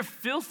 Neither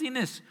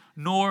filthiness,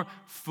 nor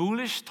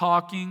foolish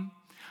talking,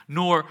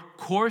 nor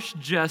coarse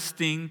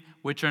jesting,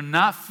 which are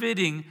not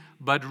fitting,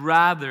 but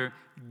rather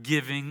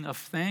giving of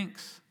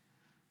thanks."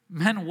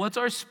 Man, what's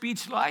our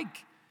speech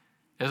like?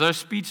 Is our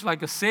speech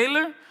like a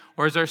sailor,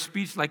 or is our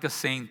speech like a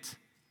saint?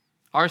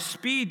 Our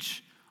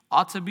speech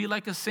ought to be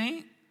like a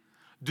saint.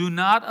 Do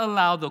not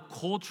allow the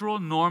cultural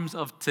norms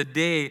of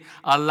today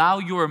allow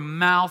your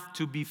mouth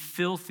to be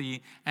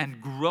filthy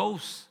and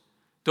gross.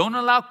 Don't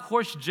allow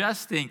coarse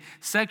jesting,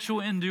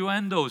 sexual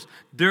innuendos,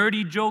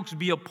 dirty jokes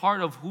be a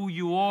part of who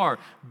you are.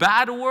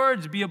 Bad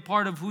words be a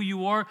part of who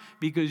you are,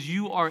 because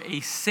you are a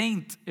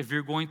saint if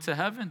you're going to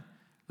heaven.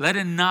 Let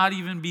it not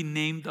even be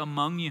named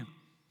among you.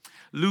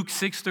 Luke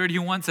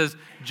 6:31 says,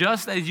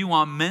 "Just as you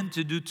want men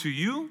to do to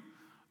you,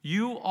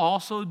 you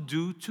also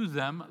do to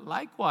them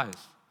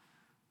likewise."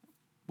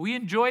 We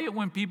enjoy it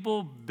when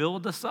people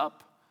build us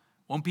up,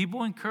 when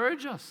people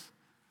encourage us.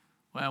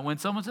 When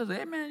someone says,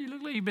 "Hey man, you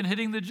look like you've been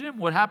hitting the gym,"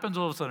 what happens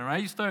all of a sudden,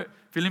 right? You start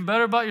feeling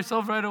better about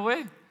yourself right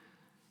away.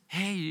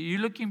 "Hey,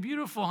 you're looking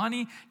beautiful,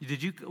 honey.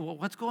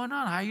 What's going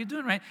on? How are you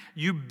doing?" Right?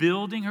 You're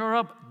building her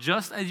up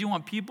just as you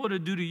want people to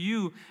do to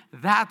you.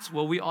 That's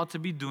what we ought to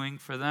be doing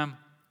for them.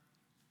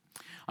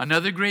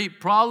 Another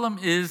great problem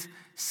is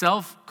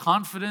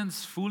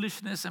self-confidence,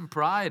 foolishness, and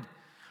pride.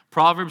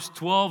 Proverbs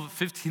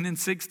 12:15 and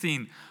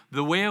 16.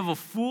 "The way of a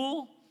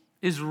fool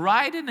is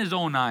right in his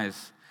own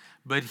eyes,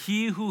 but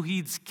he who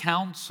heeds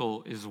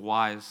counsel is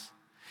wise.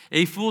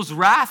 A fool's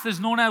wrath is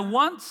known at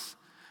once,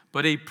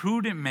 but a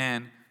prudent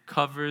man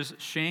covers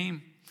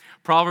shame."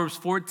 Proverbs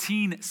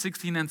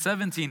 14:16 and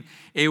 17.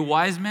 "A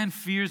wise man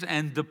fears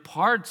and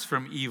departs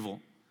from evil,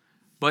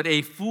 but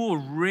a fool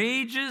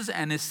rages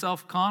and is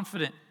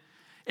self-confident.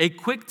 A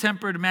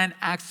quick-tempered man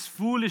acts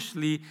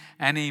foolishly,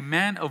 and a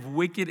man of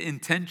wicked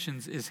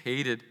intentions is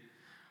hated."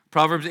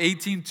 Proverbs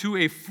 18:2,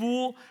 "A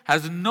fool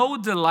has no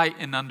delight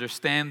in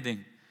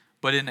understanding,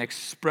 but in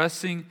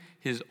expressing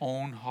his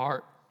own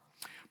heart."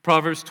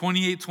 Proverbs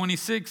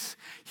 28:26,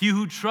 "He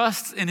who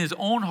trusts in his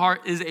own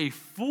heart is a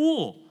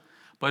fool,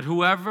 but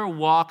whoever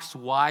walks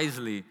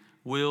wisely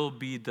will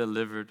be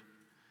delivered."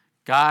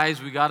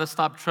 Guys, we got to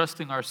stop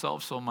trusting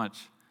ourselves so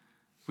much.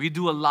 We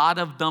do a lot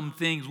of dumb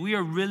things. We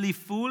are really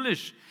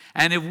foolish.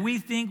 And if we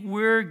think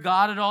we're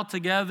got it all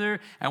together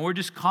and we're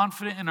just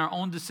confident in our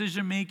own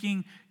decision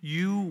making,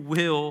 you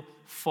will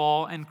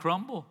fall and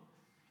crumble.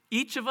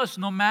 Each of us,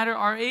 no matter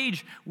our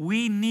age,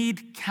 we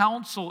need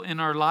counsel in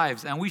our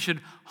lives, and we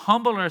should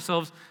humble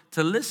ourselves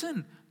to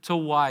listen to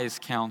wise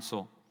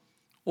counsel.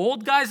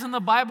 Old guys in the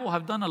Bible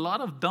have done a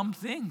lot of dumb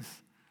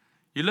things.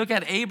 You look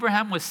at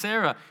Abraham with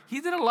Sarah. He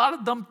did a lot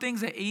of dumb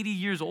things at 80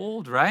 years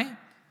old, right?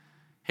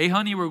 "Hey,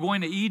 honey, we're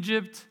going to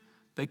Egypt."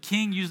 The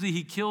king, usually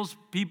he kills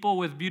people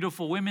with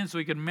beautiful women so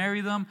he can marry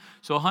them.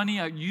 "So,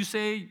 honey, you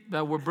say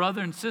that we're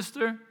brother and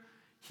sister.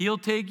 He'll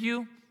take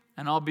you,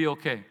 and I'll be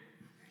okay."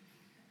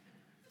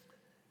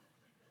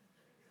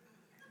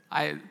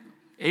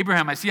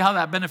 Abraham, I see how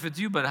that benefits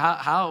you, but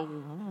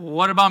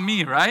what about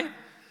me, right?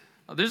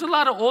 There's a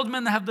lot of old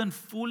men that have done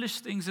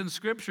foolish things in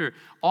Scripture.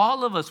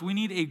 All of us, we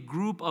need a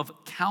group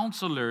of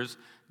counselors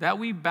that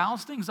we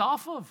bounce things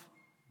off of.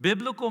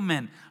 Biblical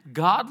men,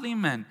 godly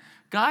men.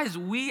 Guys,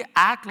 we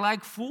act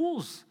like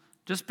fools.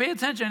 Just pay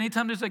attention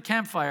anytime there's a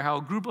campfire, how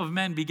a group of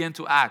men begin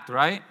to act,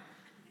 right?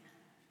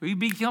 We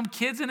become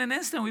kids in an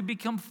instant. We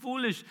become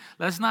foolish.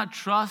 Let's not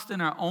trust in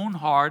our own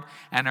heart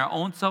and our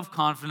own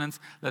self-confidence.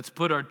 Let's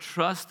put our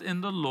trust in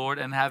the Lord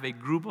and have a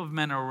group of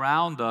men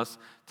around us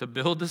to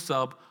build us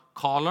up,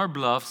 call our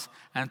bluffs,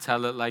 and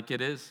tell it like it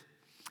is.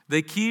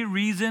 The key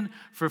reason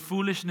for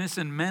foolishness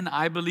in men,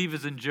 I believe,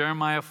 is in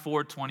Jeremiah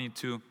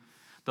 4:22.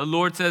 The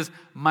Lord says,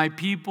 "My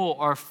people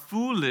are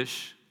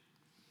foolish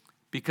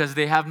because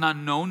they have not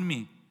known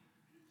me.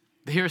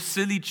 They are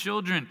silly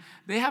children.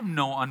 They have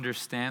no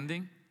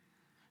understanding.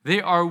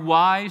 They are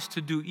wise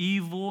to do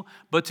evil,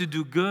 but to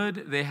do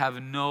good they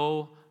have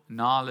no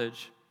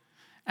knowledge.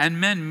 And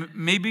men,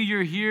 maybe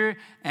you're here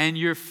and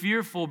you're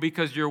fearful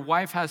because your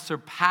wife has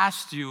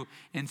surpassed you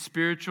in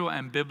spiritual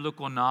and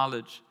biblical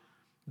knowledge.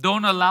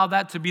 Don't allow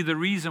that to be the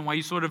reason why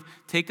you sort of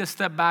take a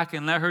step back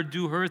and let her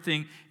do her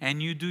thing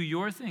and you do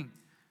your thing.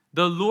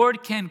 The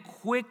Lord can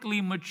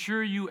quickly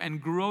mature you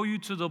and grow you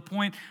to the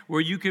point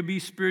where you can be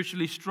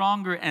spiritually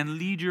stronger and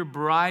lead your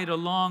bride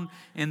along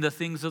in the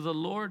things of the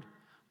Lord.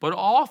 But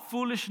all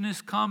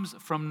foolishness comes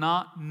from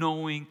not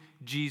knowing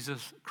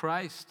Jesus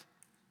Christ.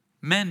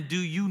 Men, do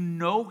you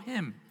know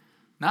him?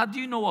 Not do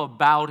you know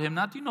about him,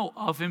 not do you know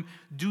of him.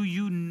 Do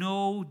you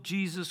know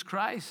Jesus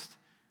Christ?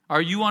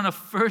 Are you on a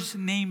first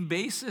name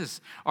basis?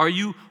 Are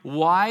you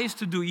wise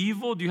to do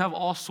evil? Do you have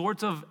all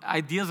sorts of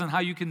ideas on how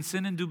you can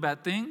sin and do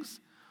bad things?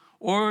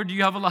 Or do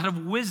you have a lot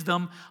of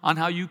wisdom on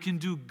how you can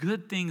do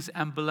good things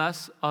and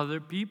bless other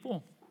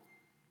people?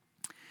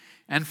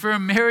 And for a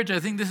marriage, I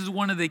think this is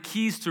one of the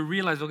keys to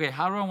realize, okay,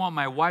 how do I want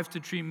my wife to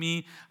treat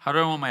me? How do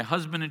I want my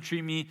husband to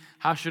treat me?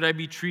 How should I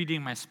be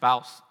treating my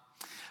spouse?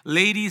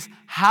 Ladies,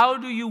 how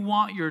do you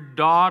want your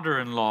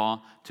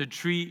daughter-in-law to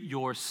treat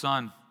your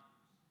son?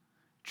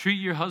 Treat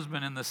your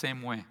husband in the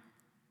same way.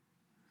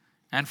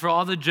 And for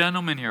all the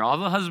gentlemen here, all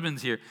the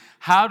husbands here,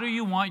 how do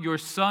you want your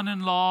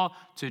son-in-law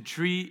to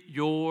treat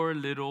your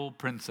little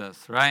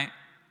princess, right?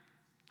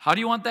 How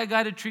do you want that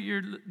guy to treat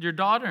your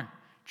daughter?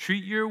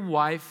 Treat your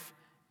wife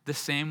the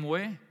same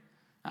way.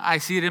 I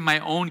see it in my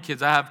own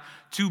kids. I have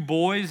 2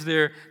 boys.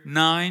 They're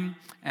 9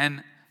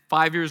 and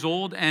 5 years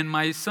old. And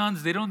my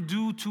sons, they don't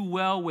do too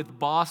well with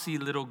bossy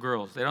little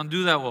girls. They don't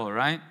do that well,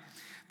 right?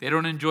 They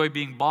don't enjoy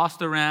being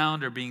bossed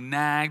around or being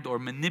nagged or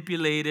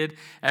manipulated.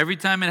 Every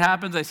time it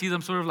happens, I see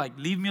them sort of like,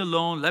 leave me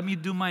alone, let me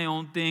do my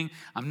own thing.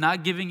 I'm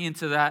not giving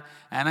into that.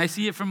 And I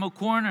see it from a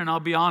corner, and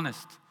I'll be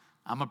honest.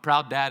 I'm a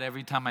proud dad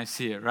every time I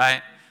see it,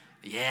 right?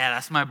 Yeah,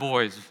 that's my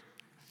boys.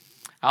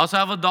 I also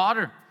have a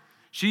daughter.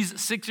 She's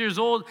 6 years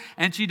old,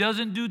 and she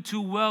doesn't do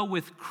too well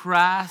with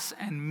crass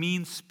and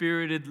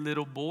mean-spirited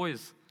little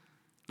boys.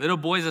 Little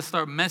boys that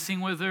start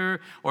messing with her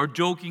or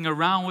joking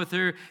around with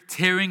her,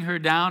 tearing her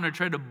down or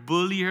try to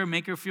bully her,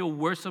 make her feel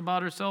worse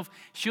about herself.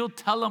 She'll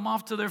tell them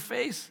off to their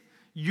face.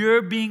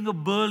 You're being a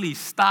bully.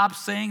 Stop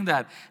saying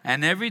that.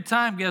 And every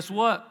time, guess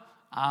what?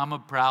 I'm a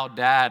proud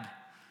dad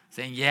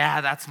saying, yeah,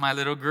 that's my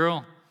little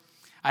girl.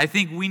 I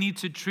think we need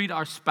to treat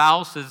our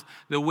spouses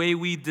the way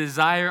we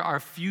desire our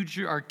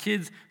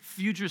kids'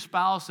 future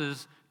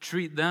spouses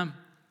treat them.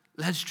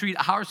 Let's treat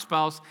our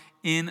spouse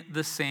in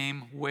the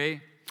same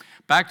way.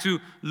 Back to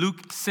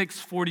Luke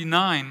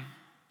 6:49.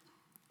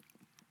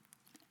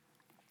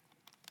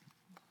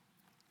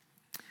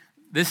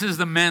 This is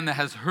the man that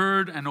has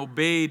heard and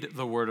obeyed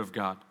the word of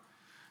God.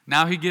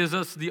 Now he gives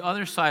us the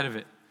other side of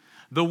it.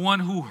 The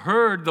one who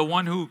heard, the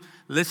one who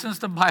listens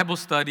to Bible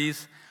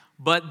studies,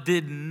 but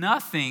did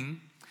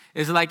nothing,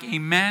 is like a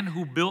man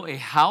who built a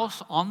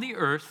house on the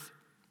earth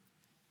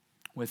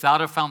without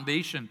a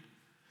foundation,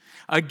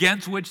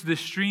 against which the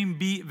stream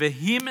beat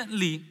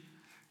vehemently,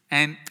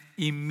 and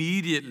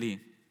immediately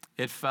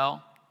it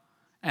fell,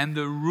 and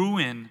the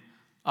ruin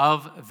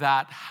of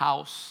that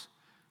house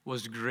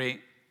was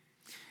great.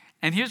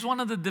 And here's one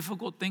of the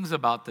difficult things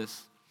about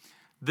this.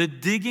 The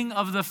digging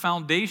of the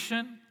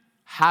foundation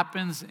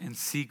happens in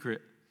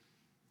secret.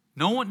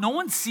 No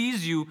one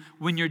sees you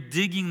when you're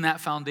digging that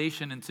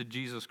foundation into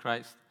Jesus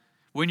Christ.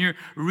 When you're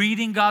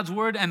reading God's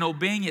word and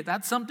obeying it,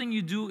 that's something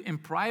you do in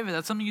private.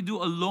 That's something you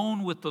do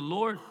alone with the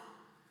Lord.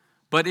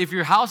 But if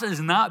your house is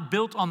not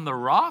built on the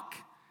rock,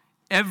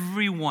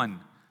 everyone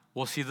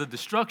will see the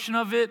destruction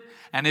of it.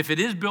 And if it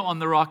is built on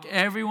the rock,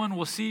 everyone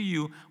will see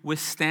you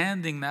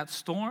withstanding that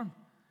storm.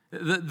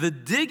 The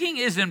digging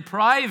is in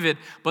private,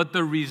 but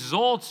the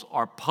results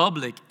are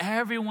public.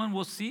 Everyone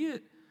will see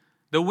it.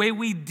 The way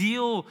we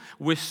deal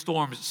with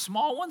storms,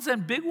 small ones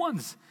and big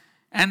ones.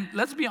 And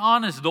let's be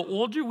honest, the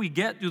older we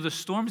get, do the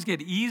storms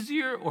get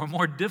easier or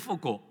more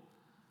difficult?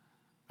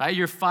 Right?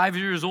 You're 5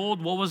 years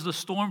old. What was the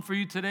storm for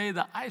you today?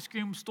 The ice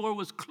cream store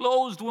was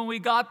closed when we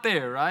got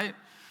there, right?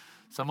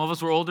 Some of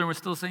us were older and we're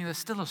still saying, that's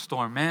still a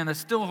storm, man. That's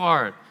still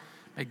hard.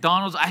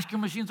 McDonald's ice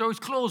cream machines are always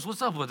closed.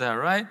 What's up with that,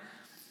 right?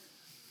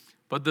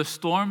 But the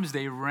storms,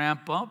 they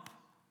ramp up,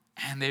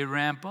 and they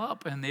ramp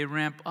up, and they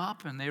ramp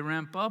up, and they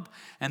ramp up.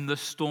 And the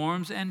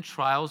storms and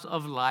trials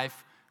of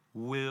life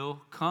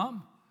will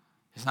come.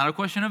 It's not a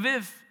question of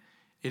if,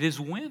 it is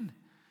when.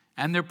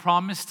 And they're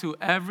promised to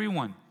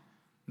everyone.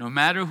 No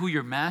matter who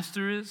your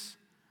master is,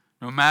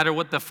 no matter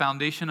what the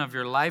foundation of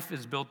your life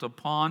is built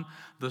upon,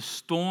 the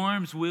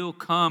storms will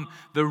come,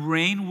 the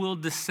rain will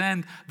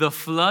descend, the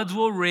floods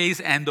will raise,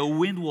 and the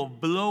wind will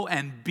blow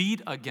and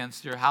beat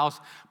against your house.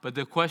 But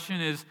the question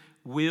is,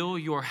 will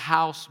your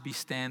house be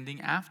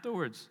standing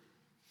afterwards?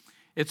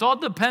 It's all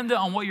dependent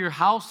on what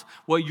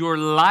your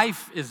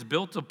life is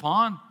built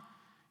upon.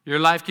 Your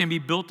life can be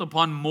built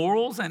upon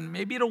morals, and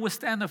maybe it'll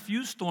withstand a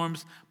few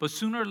storms, but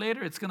sooner or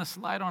later it's going to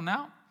slide on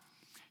out.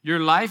 Your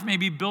life may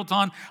be built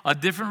on a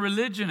different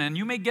religion, and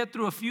you may get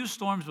through a few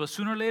storms, but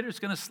sooner or later it's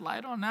going to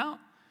slide on out.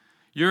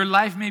 Your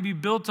life may be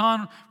built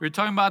on, we were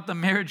talking about the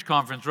marriage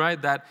conference, right?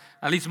 That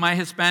at least my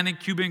Hispanic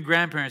Cuban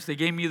grandparents, they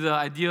gave me the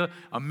idea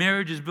a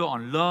marriage is built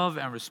on love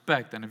and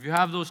respect. And if you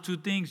have those two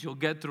things, you'll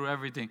get through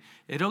everything.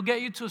 It'll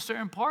get you to a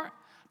certain part.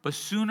 But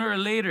sooner or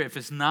later, if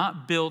it's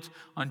not built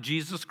on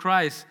Jesus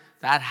Christ,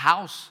 that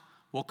house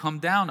will come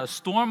down. A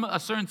storm a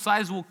certain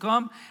size will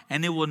come,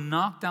 and it will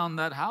knock down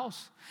that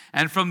house.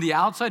 And from the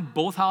outside,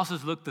 both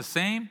houses look the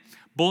same.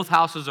 Both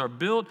houses are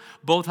built.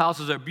 Both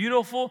houses are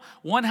beautiful.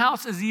 One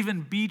house is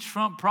even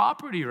beachfront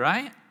property,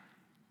 right?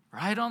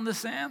 Right on the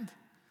sand.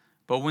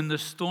 But when the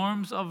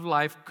storms of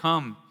life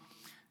come,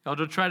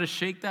 they'll try to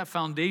shake that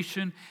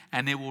foundation,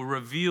 and it will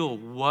reveal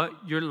what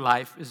your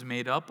life is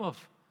made up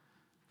of.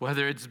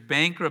 Whether it's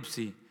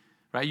bankruptcy,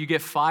 right? You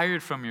get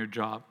fired from your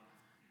job.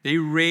 They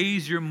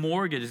raise your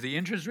mortgage. The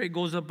interest rate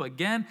goes up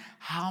again.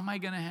 How am I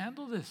going to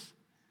handle this?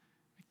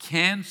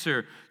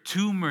 Cancer,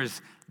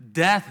 tumors,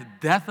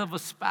 death of a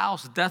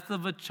spouse, death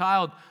of a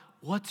child.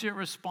 What's your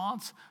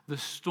response? The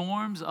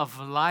storms of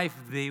life,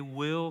 they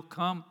will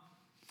come.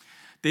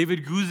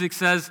 David Guzik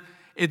says,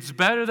 it's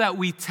better that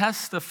we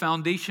test the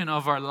foundation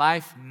of our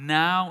life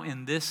now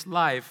in this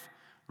life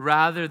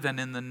rather than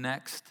in the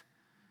next.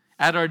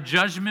 At our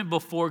judgment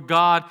before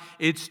God,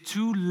 it's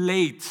too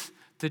late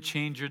to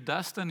change your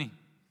destiny.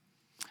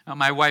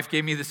 My wife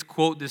gave me this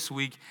quote this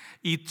week.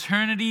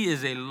 Eternity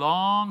is a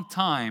long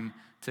time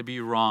to be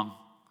wrong.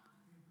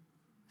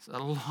 It's a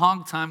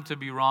long time to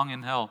be wrong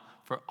in hell.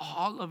 For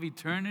all of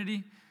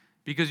eternity.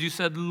 Because you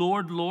said,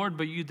 Lord, Lord,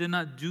 but you did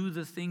not do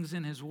the things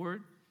in His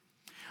word.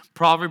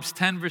 Proverbs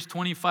 10 verse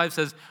 25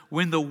 says,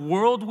 when the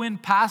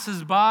whirlwind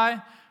passes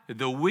by,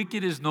 the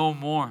wicked is no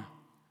more.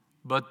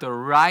 But the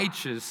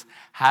righteous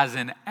has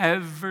an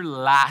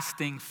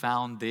everlasting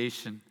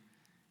foundation.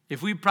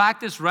 If we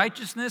practice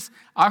righteousness,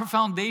 our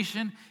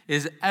foundation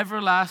is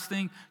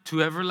everlasting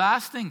to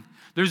everlasting.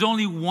 There's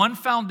only one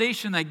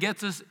foundation that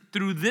gets us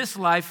through this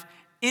life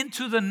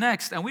into the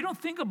next. And we don't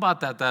think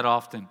about that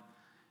often.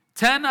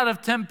 10 out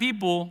of 10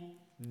 people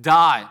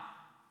die.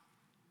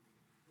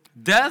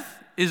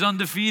 Death is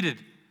undefeated.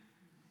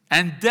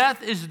 And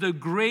death is the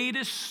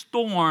greatest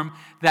storm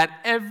that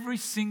every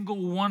single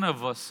one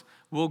of us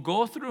will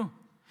go through.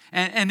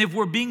 And if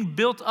we're being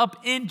built up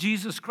in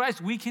Jesus Christ,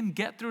 we can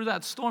get through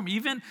that storm.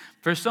 Even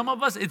for some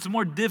of us, it's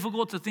more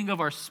difficult to think of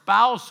our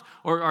spouse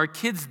or our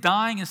kids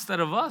dying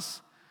instead of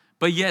us.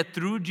 But yet,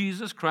 through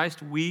Jesus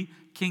Christ, we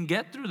can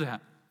get through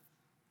that.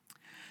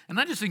 And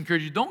I just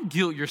encourage you, don't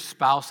guilt your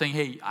spouse saying,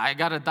 hey, I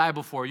got to die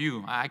before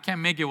you. I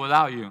can't make it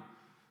without you.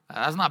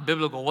 That's not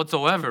biblical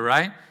whatsoever,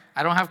 right?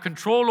 I don't have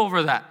control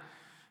over that.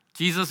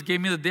 Jesus gave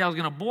me the day I was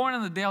going to born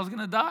and the day I was going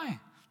to die.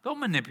 Don't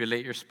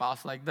manipulate your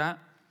spouse like that.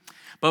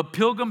 But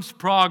Pilgrim's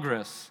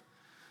Progress,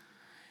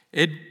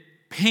 it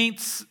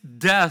paints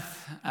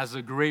death as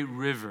a great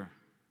river.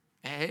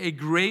 A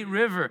great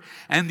river.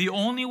 And the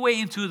only way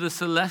into the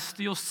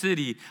celestial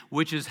city,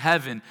 which is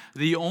heaven,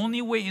 the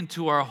only way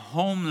into our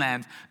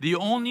homeland, the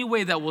only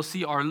way that we'll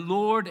see our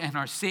Lord and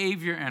our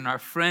Savior and our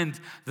friend,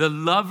 the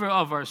lover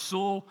of our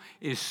soul,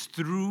 is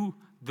through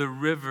the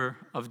river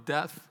of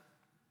death.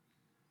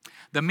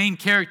 The main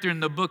character in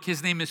the book,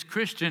 his name is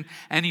Christian,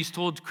 and he's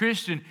told,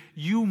 Christian,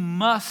 you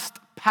must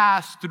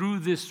pass through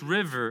this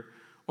river,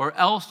 or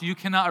else you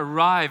cannot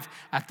arrive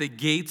at the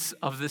gates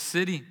of the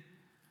city.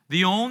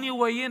 The only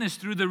way in is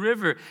through the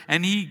river.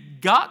 And he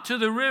got to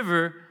the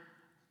river,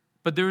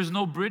 but there was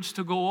no bridge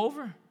to go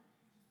over.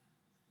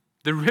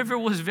 The river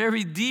was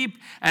very deep,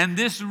 and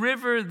this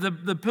river,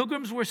 the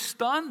pilgrims were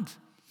stunned.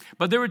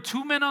 But there were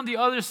two men on the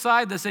other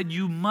side that said,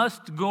 you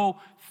must go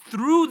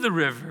through the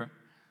river,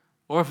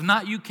 or if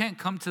not, you can't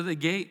come to the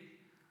gate.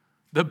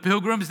 The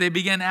pilgrims, they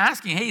began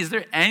asking, hey, is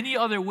there any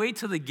other way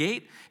to the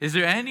gate? Is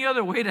there any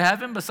other way to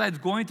heaven besides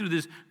going through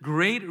this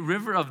great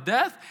river of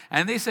death?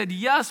 And they said,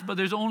 yes, but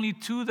there's only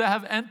two that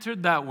have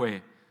entered that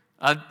way,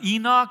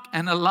 Enoch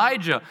and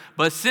Elijah.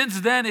 But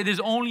since then, it is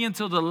only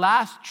until the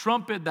last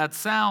trumpet that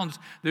sounds.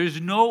 There's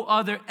no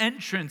other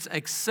entrance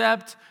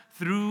except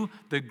through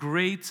the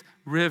great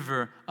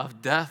river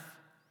of death.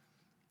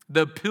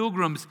 The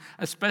pilgrims,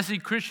 especially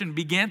Christian,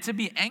 began to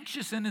be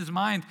anxious in his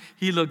mind.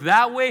 He looked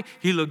that way,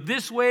 he looked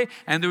this way,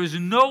 and there was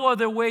no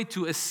other way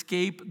to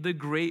escape the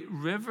great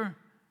river.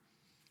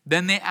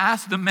 Then they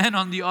asked the men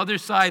on the other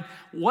side,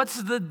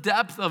 what's the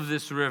depth of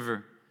this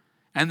river?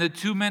 And the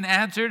two men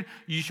answered,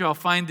 you shall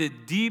find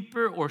it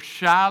deeper or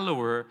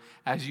shallower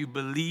as you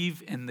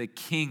believe in the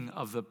King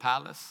of the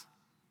palace.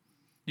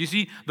 You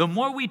see, the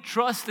more we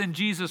trust in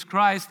Jesus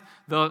Christ,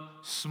 the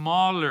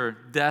smaller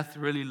death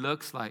really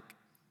looks like.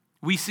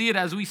 We see it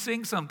as we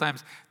sing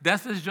sometimes.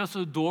 Death is just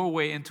a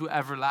doorway into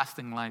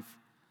everlasting life.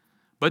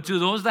 But to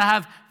those that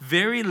have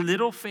very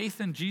little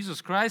faith in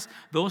Jesus Christ,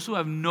 those who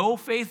have no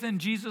faith in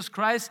Jesus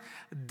Christ,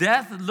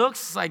 death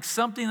looks like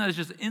something that is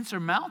just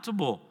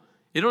insurmountable.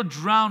 It'll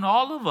drown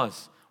all of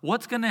us.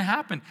 What's going to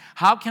happen?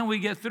 How can we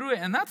get through it?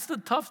 And that's the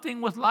tough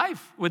thing with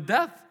life, with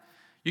death.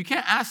 You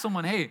can't ask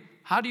someone, hey,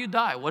 how do you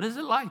die? What is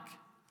it like?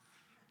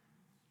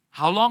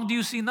 How long do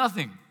you see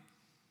nothing?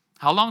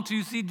 How long till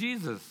you see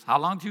Jesus? How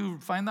long till you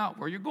find out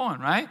where you're going,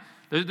 right?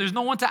 There's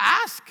no one to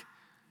ask.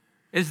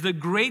 It's the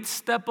great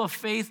step of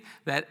faith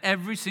that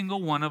every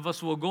single one of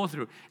us will go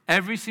through.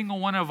 Every single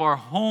one of our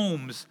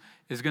homes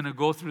is going to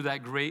go through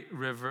that great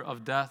river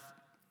of death.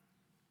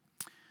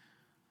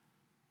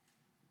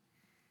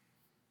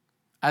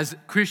 As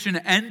Christian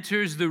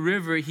enters the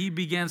river, he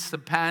begins to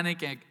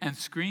panic and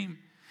scream.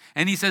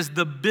 And he says,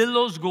 the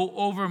billows go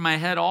over my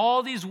head.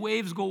 All these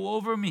waves go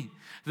over me.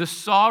 The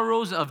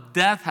sorrows of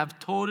death have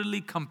totally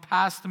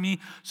compassed me,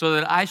 so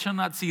that I shall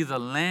not see the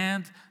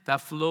land that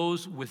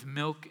flows with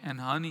milk and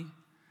honey.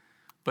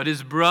 But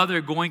his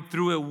brother, going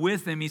through it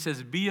with him, he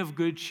says, be of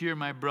good cheer,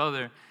 my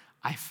brother.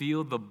 I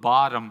feel the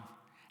bottom,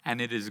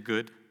 and it is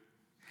good.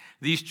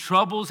 These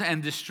troubles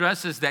and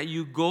distresses that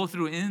you go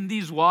through in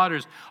these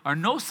waters are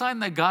no sign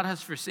that God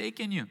has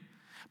forsaken you,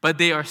 but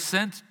they are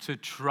sent to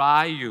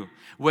try you,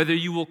 whether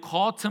you will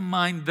call to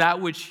mind that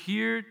which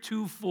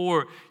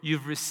heretofore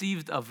you've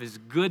received of his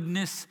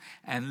goodness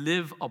and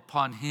live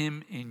upon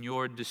him in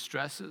your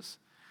distresses.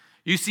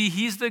 You see,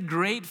 he's the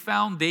great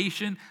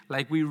foundation,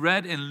 like we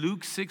read in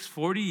Luke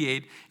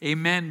 6:48, a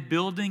man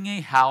building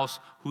a house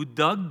who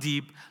dug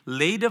deep,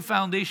 laid a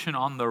foundation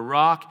on the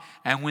rock,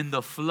 and when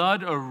the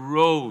flood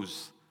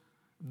arose,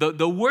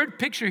 the word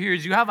picture here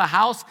is you have a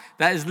house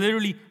that is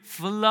literally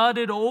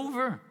flooded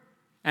over.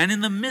 And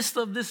in the midst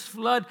of this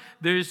flood,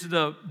 there's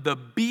the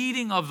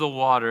beating of the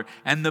water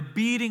and the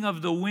beating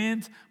of the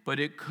wind, but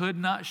it could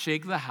not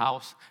shake the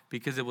house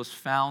because it was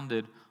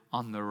founded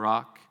on the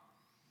rock.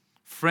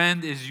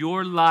 Friend, is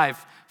your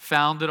life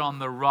founded on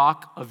the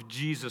rock of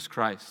Jesus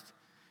Christ?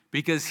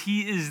 Because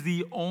he is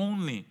the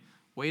only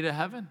way to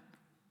heaven.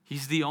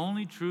 He's the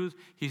only truth.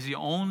 He's the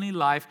only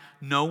life.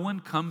 No one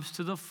comes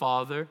to the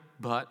Father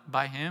but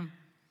by him.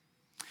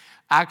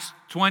 Acts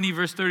 20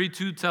 verse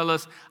 32 tell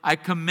us, I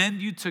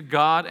commend you to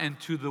God and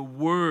to the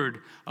word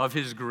of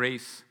his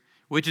grace,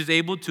 which is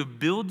able to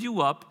build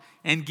you up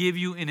and give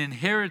you an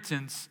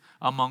inheritance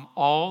among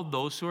all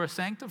those who are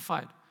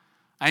sanctified.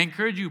 I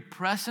encourage you,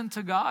 press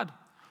into God.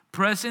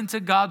 Press into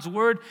God's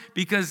word,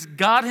 because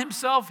God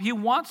himself, he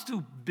wants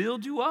to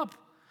build you up.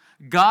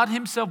 God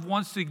himself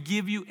wants to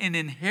give you an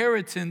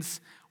inheritance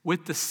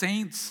with the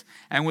saints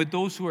and with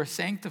those who are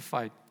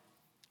sanctified.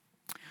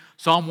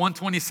 Psalm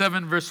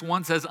 127 verse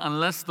 1 says,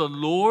 unless the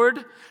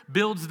Lord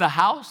builds the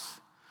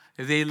house,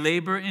 they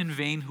labor in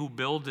vain who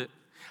build it.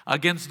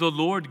 Against the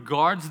Lord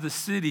guards the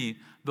city,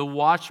 the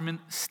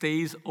watchman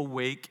stays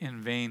awake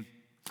in vain.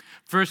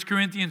 1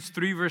 Corinthians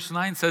 3 verse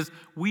 9 says,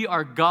 we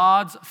are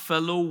God's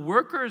fellow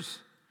workers.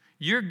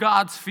 You're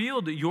God's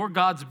field, you're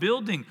God's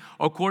building.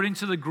 According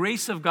to the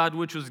grace of God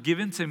which was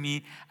given to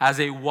me as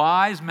a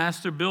wise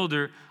master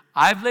builder,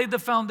 I've laid the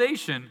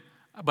foundation,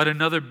 but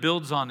another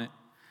builds on it.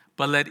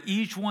 But let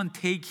each one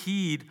take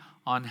heed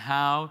on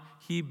how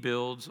he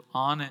builds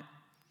on it.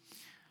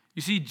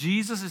 You see,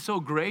 Jesus is so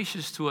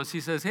gracious to us.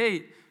 He says,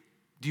 hey,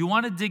 do you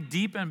want to dig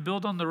deep and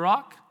build on the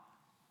rock?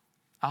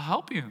 I'll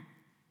help you.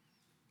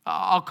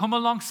 I'll come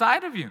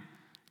alongside of you.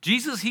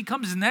 Jesus, he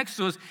comes next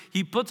to us.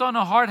 He puts on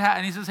a hard hat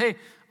and he says, hey,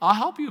 I'll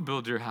help you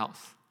build your house.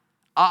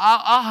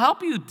 I'll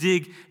help you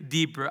dig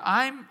deeper.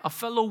 I'm a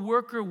fellow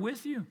worker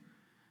with you.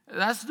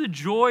 That's the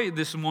joy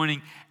this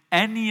morning.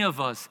 Any of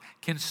us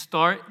can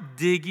start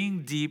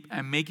digging deep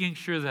and making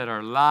sure that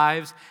our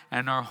lives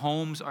and our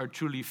homes are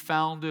truly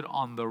founded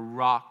on the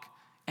rock.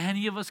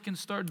 Any of us can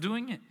start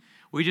doing it.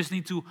 We just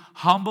need to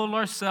humble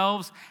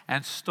ourselves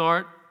and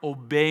start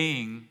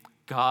obeying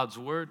God's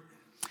word.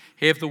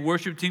 Hey, if the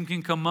worship team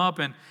can come up,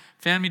 and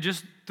family,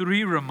 just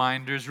 3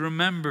 reminders.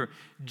 Remember,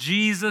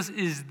 Jesus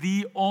is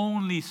the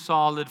only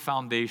solid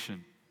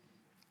foundation.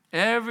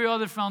 Every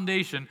other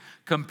foundation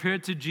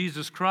compared to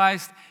Jesus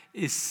Christ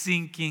is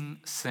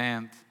sinking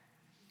sand.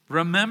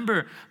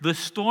 Remember, the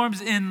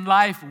storms in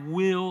life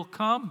will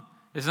come.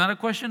 It's not a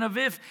question of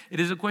if, it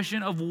is a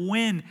question of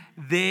when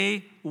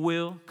they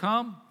will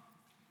come.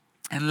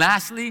 And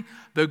lastly,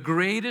 the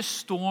greatest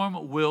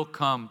storm will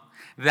come.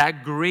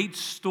 That great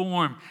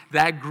storm,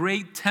 that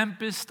great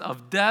tempest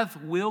of death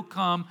will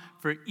come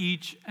for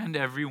each and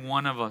every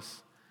one of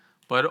us.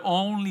 But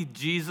only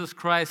Jesus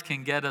Christ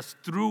can get us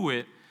through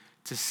it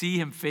to see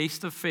him face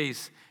to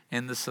face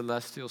in the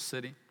celestial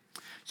city.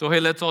 So hey,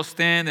 let's all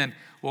stand and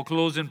we'll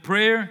close in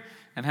prayer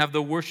and have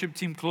the worship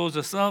team close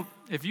us up.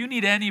 If you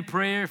need any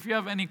prayer, if you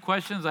have any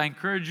questions, I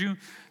encourage you.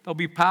 There'll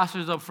be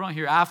pastors up front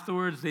here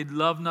afterwards. They'd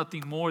love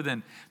nothing more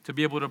than to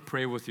be able to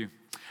pray with you.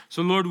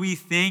 So Lord, we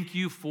thank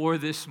you for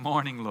this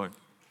morning, Lord.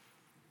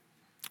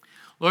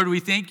 Lord, we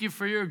thank you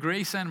for your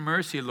grace and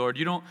mercy, Lord.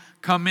 You don't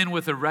come in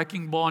with a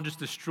wrecking ball and just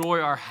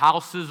destroy our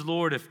houses,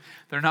 Lord, if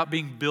they're not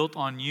being built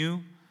on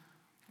you.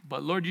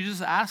 But Lord, you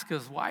just ask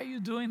us, why are you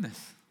doing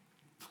this?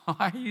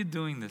 Why are you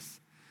doing this?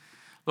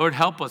 Lord,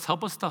 help us.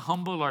 Help us to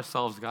humble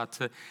ourselves, God,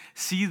 to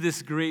see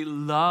this great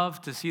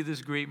love, to see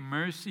this great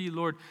mercy,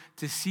 Lord,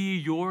 to see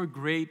your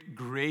great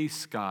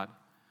grace, God,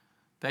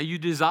 that you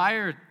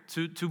desire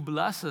to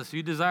bless us.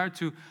 You desire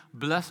to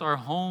bless our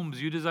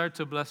homes. You desire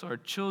to bless our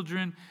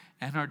children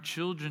and our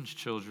children's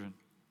children.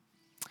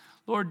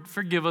 Lord,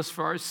 forgive us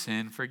for our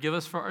sin. Forgive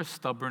us for our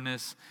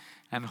stubbornness.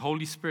 And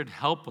Holy Spirit,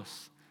 help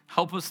us.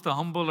 Help us to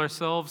humble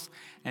ourselves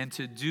and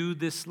to do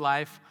this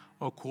life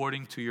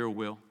according to your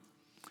will.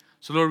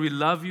 So Lord, we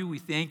love you. We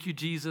thank you,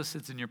 Jesus.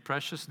 It's in your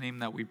precious name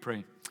that we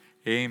pray.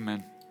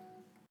 Amen.